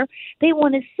apologists out there, they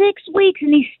wanted 6 weeks,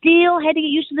 and he still had to get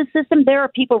used to the system. There are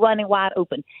people running wide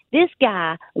open. This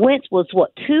guy, Wentz, was,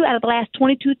 2 out of the last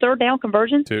 22 third down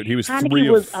conversions? Dude, he was 3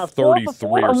 of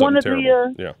 33 or something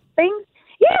terrible. Things.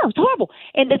 Yeah, it was horrible.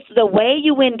 And it's the way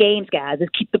you win games, guys, is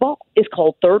keep the ball. It's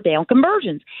called third down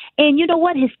conversions. And you know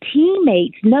what? His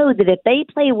teammates know that if they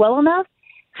play well enough,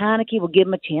 Heineke will give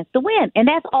them a chance to win. And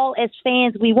that's all as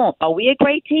fans we want. Are we a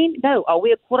great team? No. Are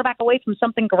we a quarterback away from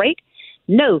something great?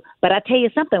 No. But I tell you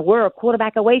something, we're a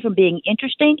quarterback away from being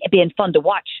interesting and being fun to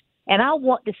watch. And I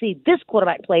want to see this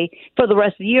quarterback play for the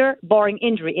rest of the year, barring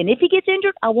injury. And if he gets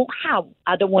injured, I won't howl.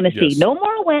 I don't want to see no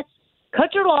more Wentz.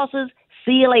 Cut your losses.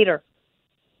 See you later.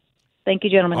 Thank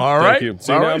you, gentlemen. All right. Thank you.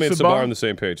 See, now me and Sabar on the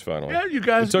same page finally. Yeah, you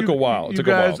guys. It took a while. You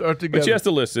guys are together. But she has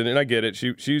to listen, and I get it.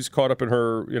 She's caught up in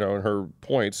her, in her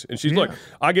points. And she's look,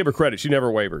 I give her credit. She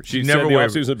never wavered. She never said the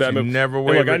offseason was a bad move. Never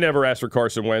wavered. And look, I never asked for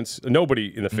Carson Wentz.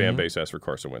 Nobody in the fan base asked for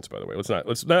Carson Wentz, by the way.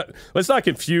 Let's not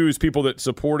confuse people that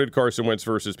supported Carson Wentz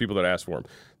versus people that asked for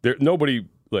him. Nobody.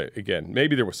 Again,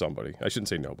 maybe there was somebody. I shouldn't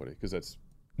say nobody because that's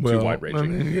too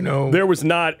wide-ranging. There was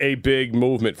not a big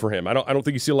movement for him. I don't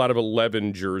think you see a lot of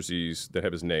 11 jerseys that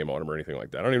have his name on them or anything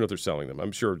like that. I don't even know if they're selling them.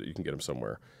 I'm sure that you can get them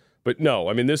somewhere. But no,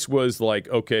 I mean, this was like,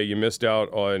 okay, you missed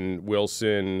out on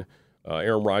Wilson.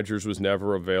 Aaron Rodgers was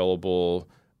never available.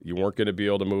 You weren't going to be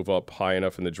able to move up high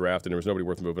enough in the draft, and there was nobody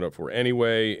worth moving up for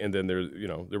anyway. And then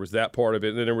there was that part of it.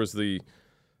 And then there was the,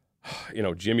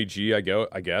 Jimmy G, I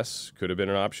guess, could have been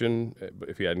an option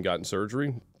if he hadn't gotten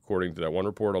surgery, according to that one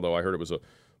report, although I heard it was a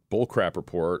bullcrap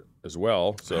report as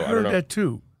well. So I don't know. That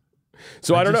too.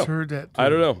 So I don't know. Heard that too. I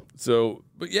don't know. So,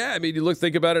 but yeah, I mean,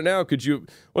 think about it now. Could you?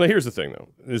 Well, here's the thing, though.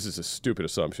 This is a stupid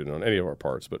assumption on any of our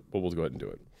parts, but we'll go ahead and do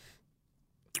it.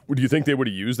 Do you think they would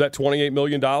have used that $28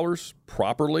 million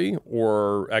properly,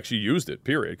 or actually used it?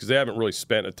 Period, because they haven't really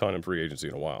spent a ton in free agency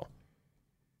in a while.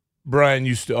 Brian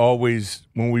used to always,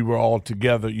 when we were all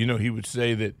together, he would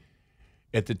say that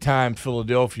at the time,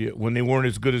 Philadelphia, when they weren't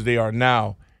as good as they are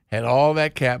now, had all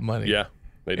that cap money. Yeah,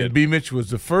 they did. And B. Mitch was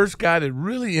the first guy that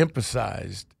really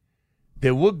emphasized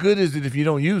that what good is it if you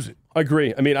don't use it? I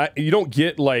agree. I mean, you don't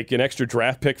get like an extra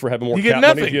draft pick for having more cap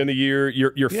money at the end of the year.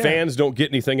 Your fans don't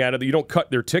get anything out of it. You don't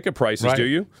cut their ticket prices, do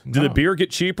you? No. Do the beer get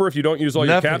cheaper if you don't use all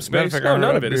your cap space? No,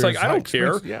 none of it. It's like, I don't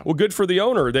care. Yeah. Well, good for the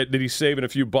owner that he's saving a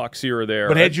few bucks here or there.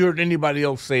 But had you heard anybody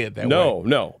else say it that way?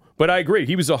 No. But I agree.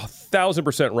 He was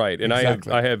 1,000% right, and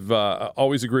exactly. I have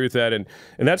always agreed with that, and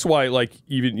that's why, like,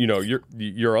 even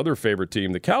your other favorite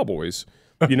team, the Cowboys,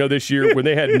 this year when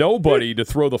they had nobody to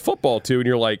throw the football to, and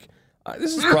you're like,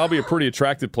 this is probably a pretty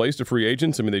attractive place to free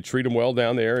agents. I mean, they treat them well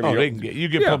down there. And you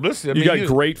get publicity. You got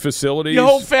great facilities. Your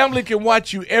whole family can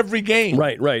watch you every game.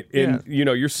 Right. And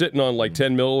you're sitting on like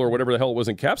 $10 million or whatever the hell it was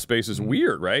in cap space is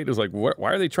weird, right? It's like,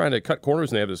 why are they trying to cut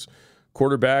corners and they have this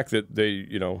quarterback that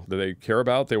they care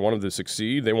about? They want him to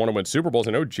succeed. They want to win Super Bowls.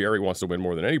 I know Jerry wants to win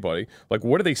more than anybody. Like,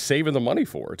 what are they saving the money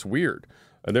for? It's weird.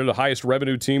 And they're the highest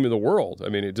revenue team in the world. I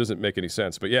mean, it doesn't make any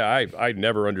sense. But yeah, I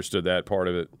never understood that part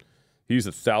of it. He's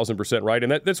 1,000% right,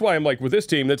 and that's why I'm like, with this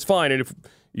team, that's fine. And if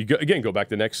you go back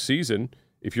to next season,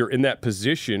 if you're in that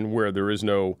position where there is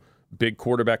no big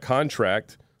quarterback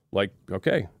contract, like,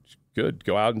 okay, good,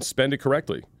 go out and spend it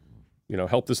correctly.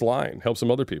 Help this line, help some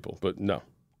other people. But no.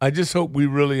 I just hope we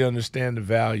really understand the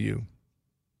value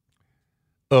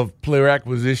of player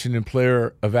acquisition and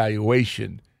player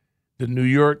evaluation. The New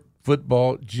York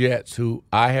Football Jets, who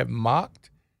I have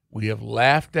mocked, we have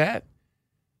laughed at,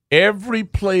 every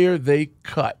player they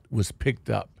cut was picked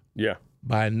up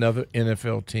by another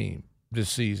NFL team this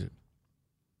season,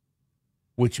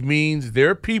 which means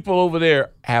their people over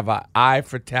there have an eye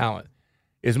for talent.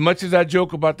 As much as I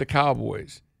joke about the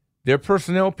Cowboys, their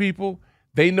personnel people,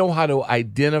 they know how to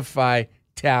identify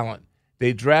talent.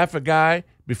 They draft a guy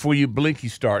before you blink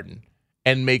he's starting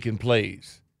and making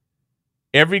plays.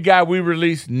 Every guy we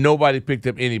released, nobody picked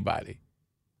up anybody.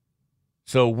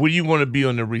 So what do you want to be,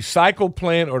 on the recycle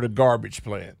plan or the garbage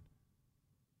plan?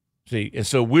 See, and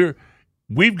so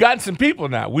we've gotten some people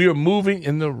now. We are moving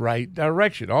in the right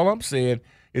direction. All I'm saying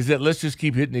is that let's just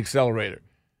keep hitting the accelerator,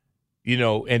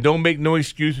 and don't make no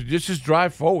excuses. Just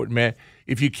drive forward, man.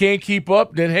 If you can't keep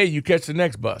up, then, hey, you catch the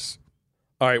next bus.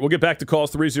 All right, we'll get back to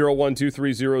calls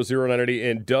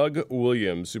 301-230-0980. And Doug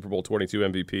Williams, Super Bowl 22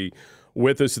 MVP,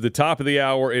 with us at the top of the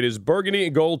hour. It is Burgundy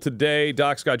and Gold today.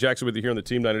 Doc, Scott Jackson with you here on the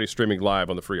Team 980, streaming live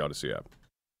on the free Odyssey app.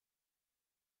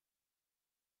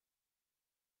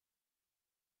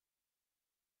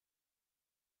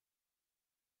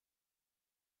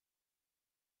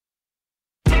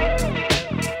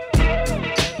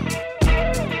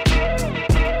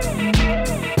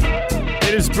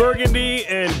 It is Burgundy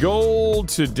and Gold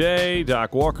today.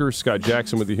 Doc Walker, Scott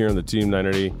Jackson with you here on the Team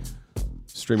 980.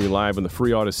 Streaming live on the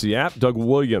free Odyssey app. Doug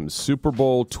Williams, Super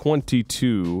Bowl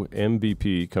 22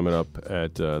 MVP, coming up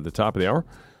at the top of the hour.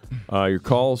 Your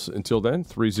calls until then,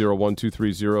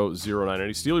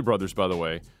 301-230-0990. Steely Brothers, by the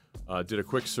way, did a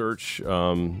quick search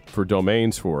for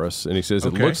domains for us, and he says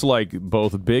it looks like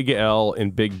both Big L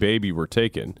and Big Baby were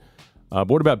taken. But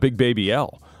what about Big Baby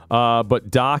L? But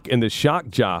Doc and the Shock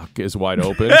Jock is wide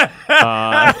open.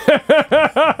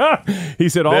 He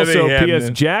said also PS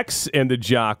Jax and the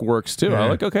Jock works too. I'm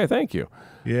like, okay, thank you.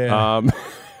 Yeah.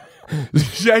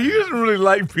 Yeah, he doesn't really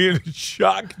like being a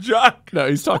shock jock. No,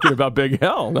 he's talking about Big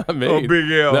L, not me. Oh, Big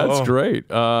L. That's great.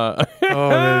 That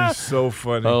is so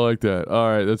funny. I like that. All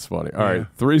right, that's funny. All right,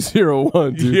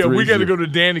 301-230. Yeah, we got to go to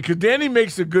Danny because Danny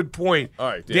makes a good point. All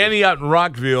right, Danny out in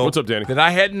Rockville. What's up, Danny? That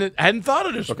I hadn't thought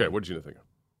of this. Okay, what did you think of?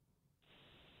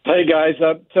 Hey, guys.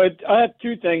 So I have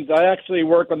two things. I actually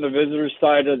work on the visitor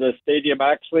side of the stadium.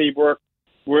 I actually work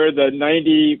where the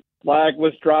 90 flag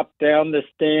was dropped down the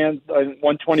stands on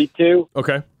 122.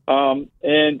 Okay.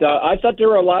 And I thought there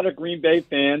were a lot of Green Bay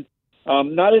fans.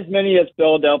 Not as many as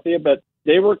Philadelphia, but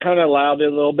they were kind of loud a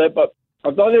little bit. But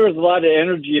I thought there was a lot of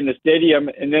energy in the stadium.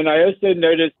 And then I also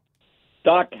noticed,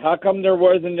 Doc, how come there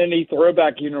wasn't any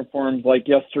throwback uniforms like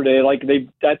yesterday?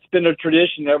 That's been a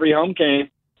tradition every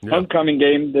homecoming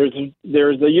game.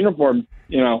 There's a uniform.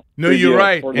 No, you're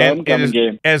right. For the homecoming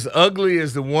game. As ugly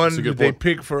as the one that they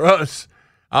picked for us,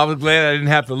 I was glad I didn't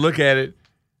have to look at it.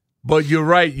 But you're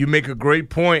right. You make a great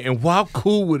point. And how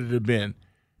cool would it have been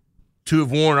to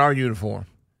have worn our uniform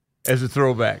as a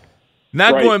throwback?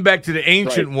 Not going back to the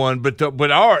ancient one, but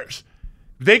ours.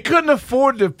 They couldn't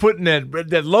afford to put in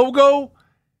that logo.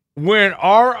 Wearing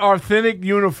our authentic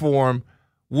uniform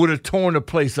would have torn the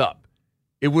place up.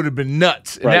 It would have been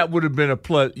nuts, and that would have been a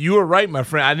plus. You were right, my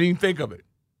friend. I didn't even think of it.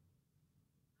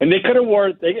 And they could have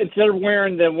instead of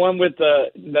wearing the one with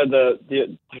the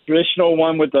traditional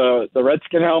one with the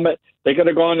Redskin helmet, they could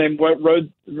have gone and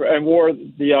wore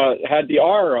had the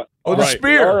R. The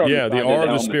spear. The R of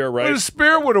the spear, right? Well, the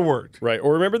spear would have worked. Right.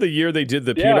 Or remember the year they did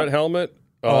the peanut helmet?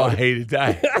 I hated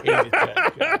that.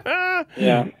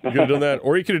 Yeah. You could have done that.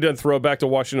 Or you could have done throwback to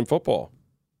Washington football.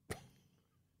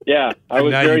 Yeah, I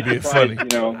was very Funny.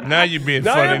 surprised. Now you're being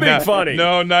now funny. You're being funny.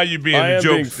 No, now you're being a jokester.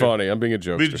 Being funny. I'm being a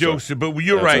jokester. But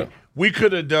you're right. We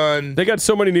could have done. They got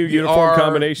so many new uniform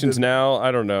combinations now.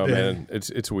 I don't know, man.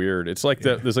 It's weird. It's like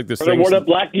there's like this thing. They wore the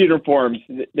black uniforms.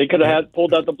 They could have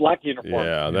pulled out the black uniform.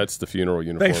 Yeah, that's the funeral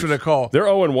uniform. Thanks for the call. They're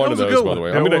 0-1 of those, by the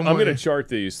way. I'm gonna one. chart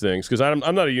these things because I'm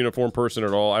not a uniform person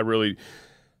at all. I really,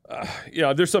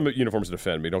 there's some uniforms that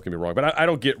offend me. Don't get me wrong, but I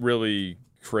don't get really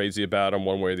crazy about them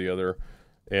one way or the other.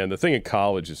 And the thing in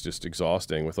college is just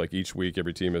exhausting with like each week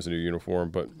every team has a new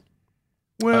uniform. But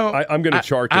I'm going to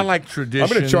chart. I like tradition. I'm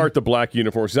going to chart the black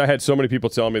uniforms because I had so many people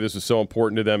tell me this is so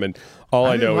important to them, and all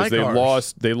I know is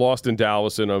they lost in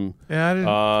Dallas in them. Yeah,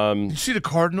 I didn't. You see the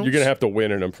Cardinals? You're going to have to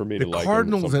win in them for me to like them. The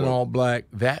Cardinals in all black.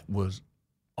 That was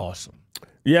awesome.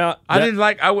 Yeah, I didn't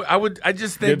like. I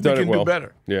just think we can do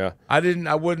better. Yeah, I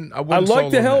wouldn't. I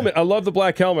like the helmet. I love the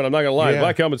black helmet. I'm not gonna lie. The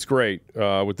black helmet's great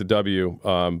with the W.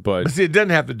 But see, it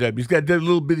doesn't have the W. It's got that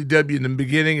little bitty W in the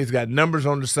beginning. It's got numbers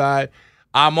on the side.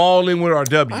 I'm all in with our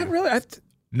W.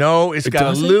 No, it's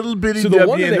got a little bitty W in the front. So the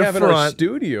one that they have in our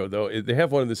studio, though, they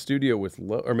have one in the studio with,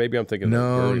 or maybe I'm thinking.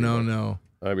 No.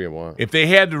 I mean, what? If they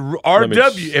had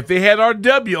our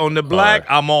W on the black,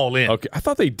 I'm all in. Okay, I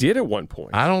thought they did at one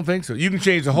point. I don't think so. You can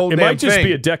change the whole damn thing. It might just thing.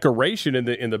 be a decoration in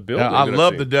the building. I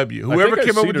love the W. Whoever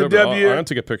came up with the W, I'll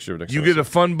take a picture of it. You get a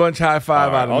Fun Bunch high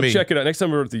five out of me. I'll check it out next time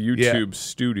we're at the YouTube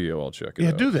studio. I'll check it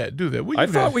out. Yeah, do that. I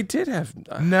thought we did have.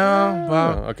 No,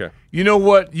 Bob. Okay. You know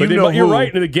what? You're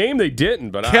right. In the game, they didn't.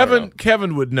 But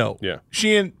Kevin would know. Yeah.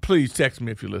 Sheehan, please text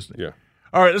me if you're listening. Yeah.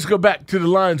 All right, let's go back to the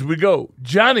lines. We go.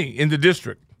 Johnny in the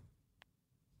district.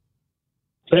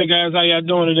 Hey, guys, how y'all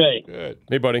doing today? Good.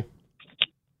 Hey, buddy.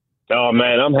 Oh,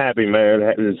 man, I'm happy, man.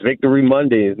 It's Victory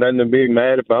Monday. There's nothing to be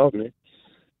mad about, man.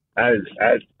 I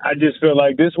just feel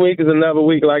like this week is another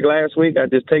week like last week. I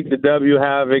just take the W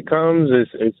however it comes.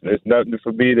 It's nothing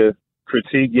for me to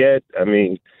critique yet. I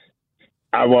mean,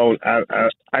 I won't.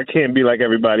 I can't be like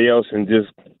everybody else and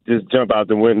just jump out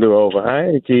the window over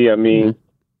Heineke. I mean,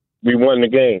 we won the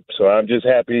game, so I'm just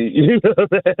happy.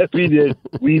 Happy that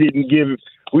we didn't give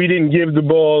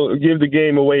the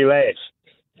game away last.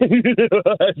 I'm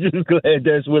just glad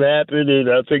that's what happened, and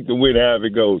I'll take the win however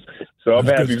it goes. So I'm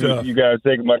happy with you guys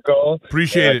taking my call.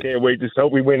 Appreciate it. I can't wait to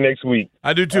hope we win next week.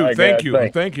 I do too. Right, Thank guys, you.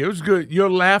 thanks. Thank you. It was good. Your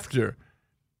laughter,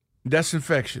 that's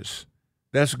infectious.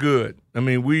 That's good. I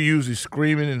mean, we usually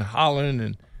screaming and hollering,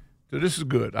 and so this is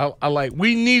good. I like.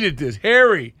 We needed this.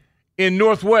 Harry in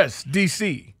Northwest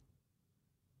D.C.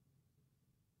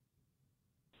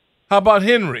 How about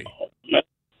Henry?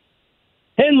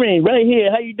 Henry, right here.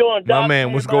 How you doing, Doc? My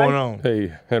man, what's going on?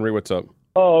 Hey, Henry, what's up?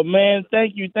 Oh, man,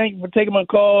 thank you. Thank you for taking my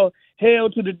call. Hail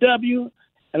to the W,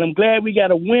 and I'm glad we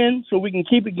got a win so we can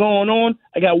keep it going on.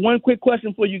 I got one quick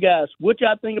question for you guys. What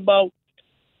y'all think about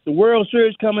the World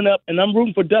Series coming up? And I'm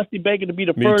rooting for Dusty Baker to be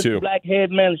the first black head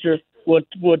manager for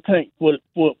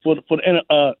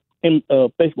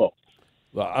baseball.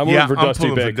 I'm rooting for Dusty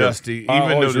Baker. For Dusty,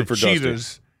 even though the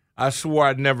Cheaters, I swore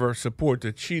I'd never support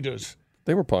the Cheaters.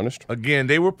 They were punished. Again,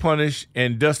 they were punished,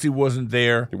 and Dusty wasn't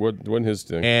there. It wasn't his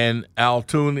thing. And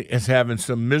Altoona is having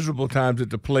some miserable times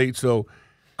at the plate, so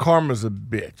karma's a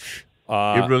bitch.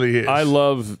 It really is. I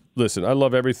love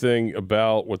everything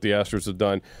about what the Astros have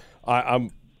done.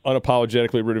 I'm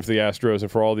unapologetically rooting for the Astros,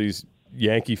 and for all these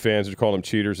Yankee fans who call them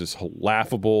cheaters, it's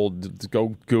laughable.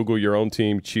 Go Google your own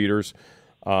team, cheaters.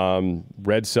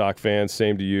 Red Sox fans,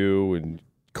 same to you, and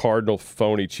Cardinal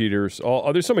phony cheaters.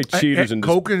 There's so many cheaters in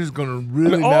Koken is going to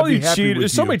really not be happy with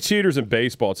There's so many cheaters in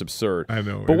baseball. It's absurd. I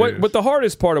know. But the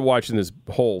hardest part of watching this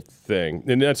whole thing,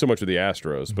 and not so much with the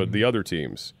Astros, but the other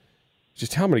teams,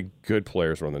 just how many good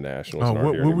players were on the Nationals.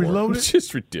 Were we loaded? It's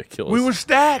just ridiculous. We were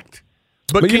stacked.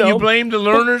 But can you blame the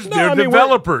learners? They're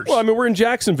developers. We're in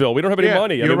Jacksonville. We don't have any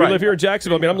money. We live here in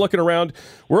Jacksonville. I'm looking around.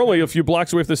 We're only a few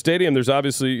blocks away from the stadium. There's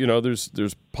obviously,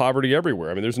 there's poverty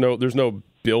everywhere. There's no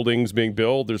buildings being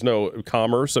built. There's no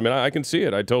commerce. I can see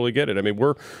it. I totally get it.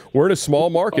 We're in a small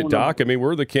market, Doc.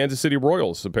 We're the Kansas City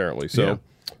Royals, apparently.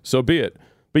 So be it.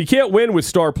 But you can't win with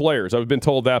star players. I've been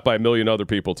told that by a million other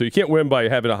people, too. You can't win by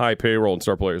having a high payroll and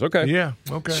star players. Okay. Yeah,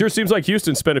 okay. Sure seems like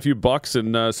Houston spent a few bucks,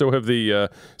 and so have the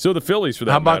Phillies, for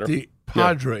that matter. How about the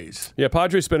Padres? Yeah,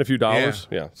 Padres spent a few dollars.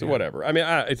 Yeah, whatever.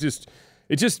 It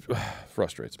just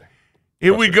frustrates me.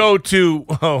 Here we go to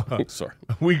sorry.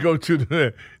 We go to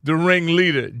the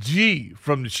ringleader, G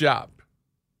from the shop.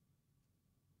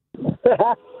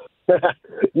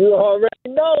 You already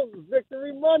know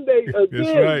Victory Monday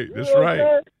again. That's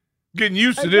right. Getting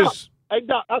used to this. Hey,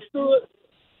 Doc, I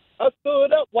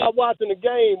stood up while watching the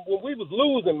game when we was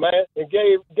losing, man, and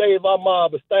gave our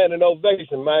mob a standing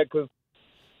ovation, man, because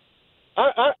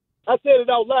I said it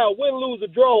out loud. Win, lose, or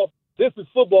draw, this is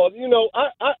football.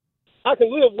 I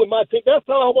can live with my team. That's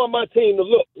how I want my team to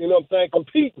look. You know what I'm saying?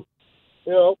 Competing.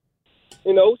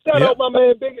 Shout out my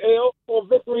man Big L on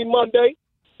Victory Monday.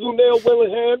 Lunell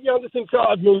Willingham, youngest in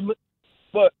charge movement.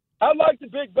 But I like the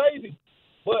big baby.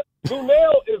 But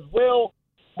Lunell is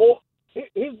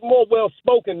he's more well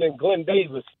spoken than Glenn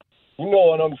Davis. You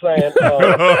know what I'm saying?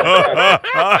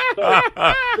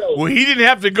 Well, he didn't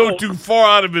have to go too far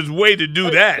out of his way to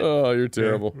do that. Oh, you're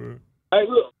terrible. Hey,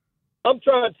 look, I'm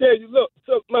trying to tell you, look,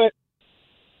 man,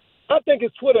 I think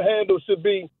his Twitter handle should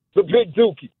be the Big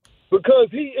Dookie because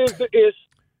he is the ish.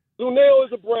 Lunell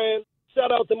is a brand. Shout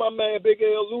out to my man, Big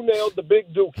L. Lunell, the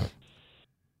Big Dookie.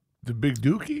 The Big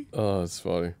Dookie? Oh, that's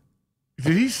funny.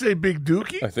 Did he say Big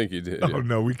Dookie? I think he did. Oh,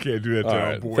 no, we can't do that to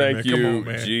our boy, Thank man. you, Come on,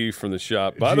 man. G from the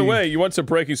shop. By the way, you want some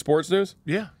breaking sports news?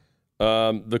 Yeah.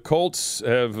 The Colts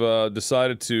have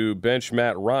decided to bench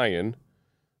Matt Ryan.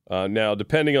 Now,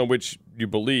 depending on which you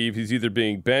believe, he's either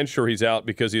being benched or he's out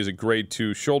because he has a grade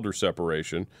 2 shoulder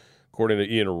separation, according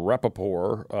to Ian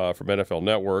Rappaport from NFL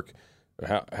Network.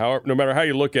 No matter how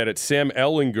you look at it, Sam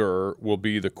Ehlinger will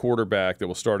be the quarterback that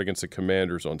will start against the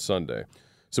Commanders on Sunday.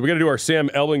 So we got to do our Sam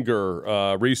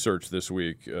Ehlinger research this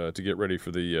week to get ready for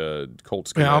the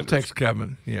Colts. Commanders. Yeah, I'll text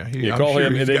Kevin. Yeah, you call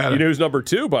him. And then, you know who's number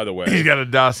 2, by the way? He's got a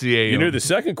dossier. You know the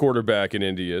second quarterback in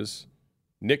Indy is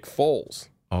Nick Foles.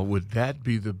 Oh, would that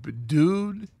be the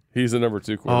dude? He's the number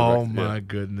 2 quarterback. Oh my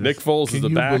goodness! Nick Foles is the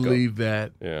backup. Can you believe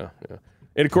that? Yeah.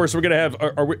 And, of course, we're going to have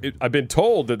I've been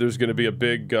told that there's going to be a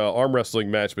big arm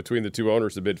wrestling match between the two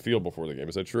owners at midfield before the game.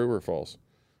 Is that true or false?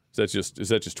 Is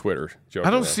that just Twitter? I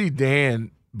don't see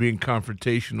Dan being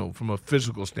confrontational from a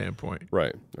physical standpoint.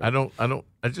 Right. I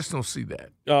just don't see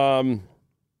that.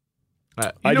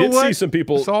 I did see some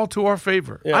people. It's all to our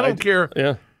favor. Yeah, I don't care.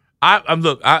 Yeah. I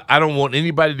don't want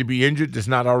anybody to be injured that's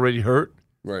not already hurt.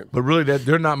 Right. But really,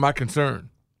 they're not my concern.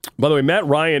 By the way, Matt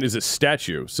Ryan is a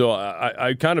statue, so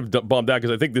I kind of bummed out because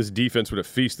I think this defense would have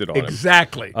feasted on him.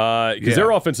 Exactly. Because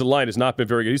their offensive line has not been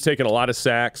very good. He's taken a lot of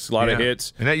sacks, a lot of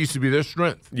hits. And that used to be their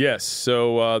strength. Yes,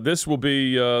 so this will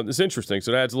be this is interesting.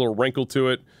 So it adds a little wrinkle to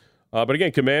it. But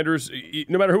again, Commanders,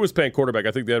 no matter who was playing quarterback,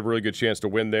 I think they have a really good chance to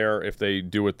win there if they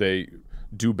do what they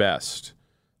do best.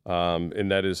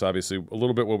 And that is obviously a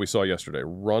little bit what we saw yesterday.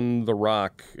 Run the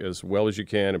rock as well as you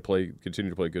can and continue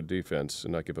to play good defense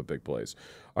and not give up big plays.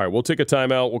 All right, we'll take a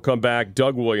timeout. We'll come back.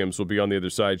 Doug Williams will be on the other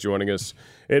side joining us.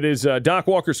 It is Doc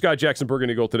Walker, Scott Jackson,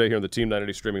 Burgundy Gold today here on the Team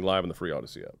 980 streaming live on the free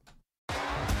Odyssey app.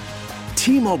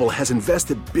 T-Mobile has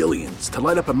invested billions to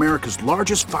light up America's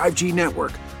largest 5G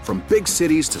network, from big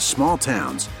cities to small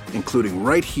towns, including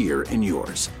right here in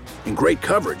yours. And great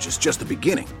coverage is just the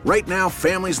beginning. Right now,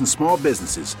 families and small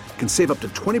businesses can save up to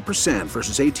 20%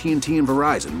 versus AT&T and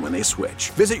Verizon when they switch.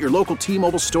 Visit your local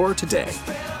T-Mobile store today.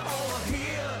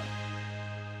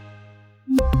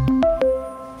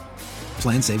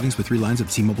 Plan savings with 3 lines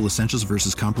of T-Mobile Essentials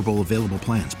versus comparable available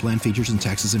plans. Plan features and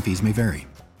taxes and fees may vary.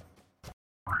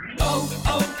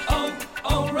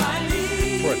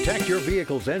 Protect your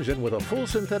vehicle's engine with a full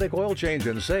synthetic oil change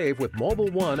and save with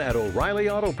Mobil 1 at O'Reilly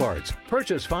Auto Parts.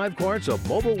 Purchase 5 quarts of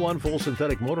Mobil 1 full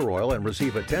synthetic motor oil and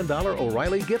receive a $10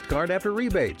 O'Reilly gift card after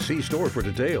rebate. See store for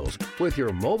details. With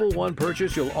your Mobil 1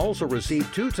 purchase, you'll also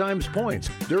receive 2 times points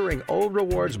during O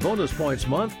Rewards Bonus Points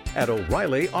Month at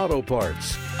O'Reilly Auto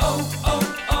Parts.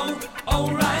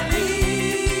 O'Reilly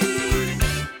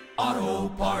Auto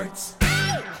Parts.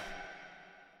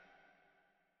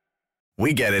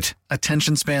 We get it.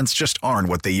 Attention spans just aren't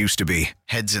what they used to be.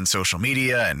 Heads in social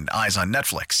media and eyes on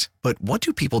Netflix. But what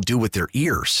do people do with their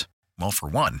ears? Well, for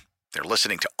one, they're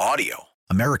listening to audio.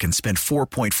 Americans spend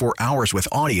 4.4 hours with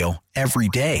audio every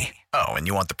day. Oh, and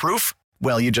you want the proof?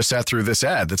 Well, you just sat through this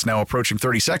ad that's now approaching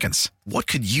 30 seconds. What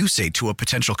could you say to a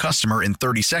potential customer in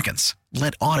 30 seconds?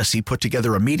 Let Odyssey put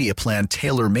together a media plan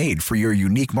tailor-made for your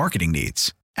unique marketing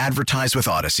needs. Advertise with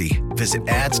Odyssey. Visit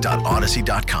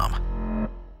ads.odyssey.com.